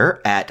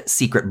Twitter at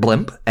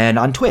SecretBlimp and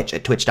on Twitch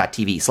at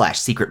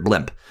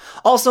twitch.tv/SecretBlimp.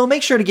 Also,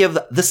 make sure to give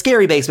the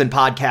Scary Basement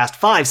podcast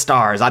 5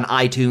 stars on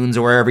iTunes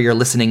or wherever you're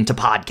listening to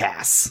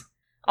podcasts.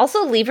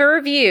 Also, leave a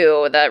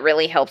review. That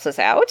really helps us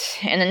out.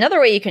 And another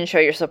way you can show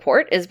your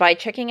support is by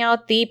checking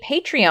out the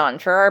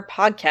Patreon for our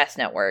podcast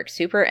network,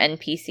 Super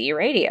NPC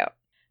Radio.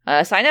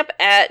 Sign up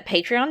at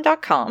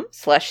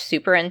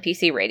patreon.com/Super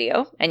NPC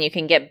Radio, and you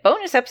can get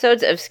bonus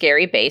episodes of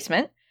Scary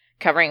Basement,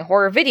 covering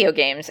horror video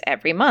games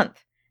every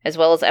month, as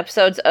well as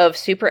episodes of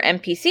Super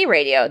NPC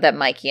Radio that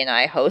Mikey and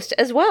I host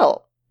as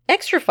well.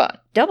 Extra fun.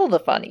 Double the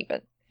fun,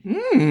 even.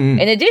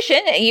 In addition,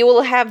 you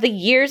will have the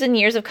years and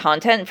years of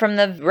content from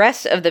the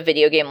rest of the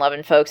video game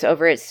loving folks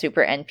over at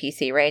Super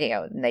NPC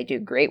Radio, and they do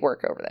great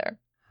work over there.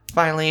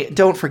 Finally,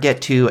 don't forget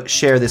to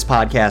share this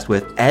podcast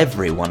with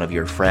every one of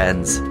your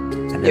friends.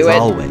 And as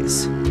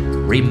always,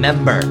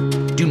 remember,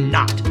 do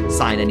not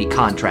sign any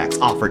contracts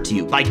offered to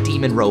you by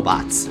demon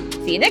robots.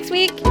 See you next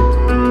week!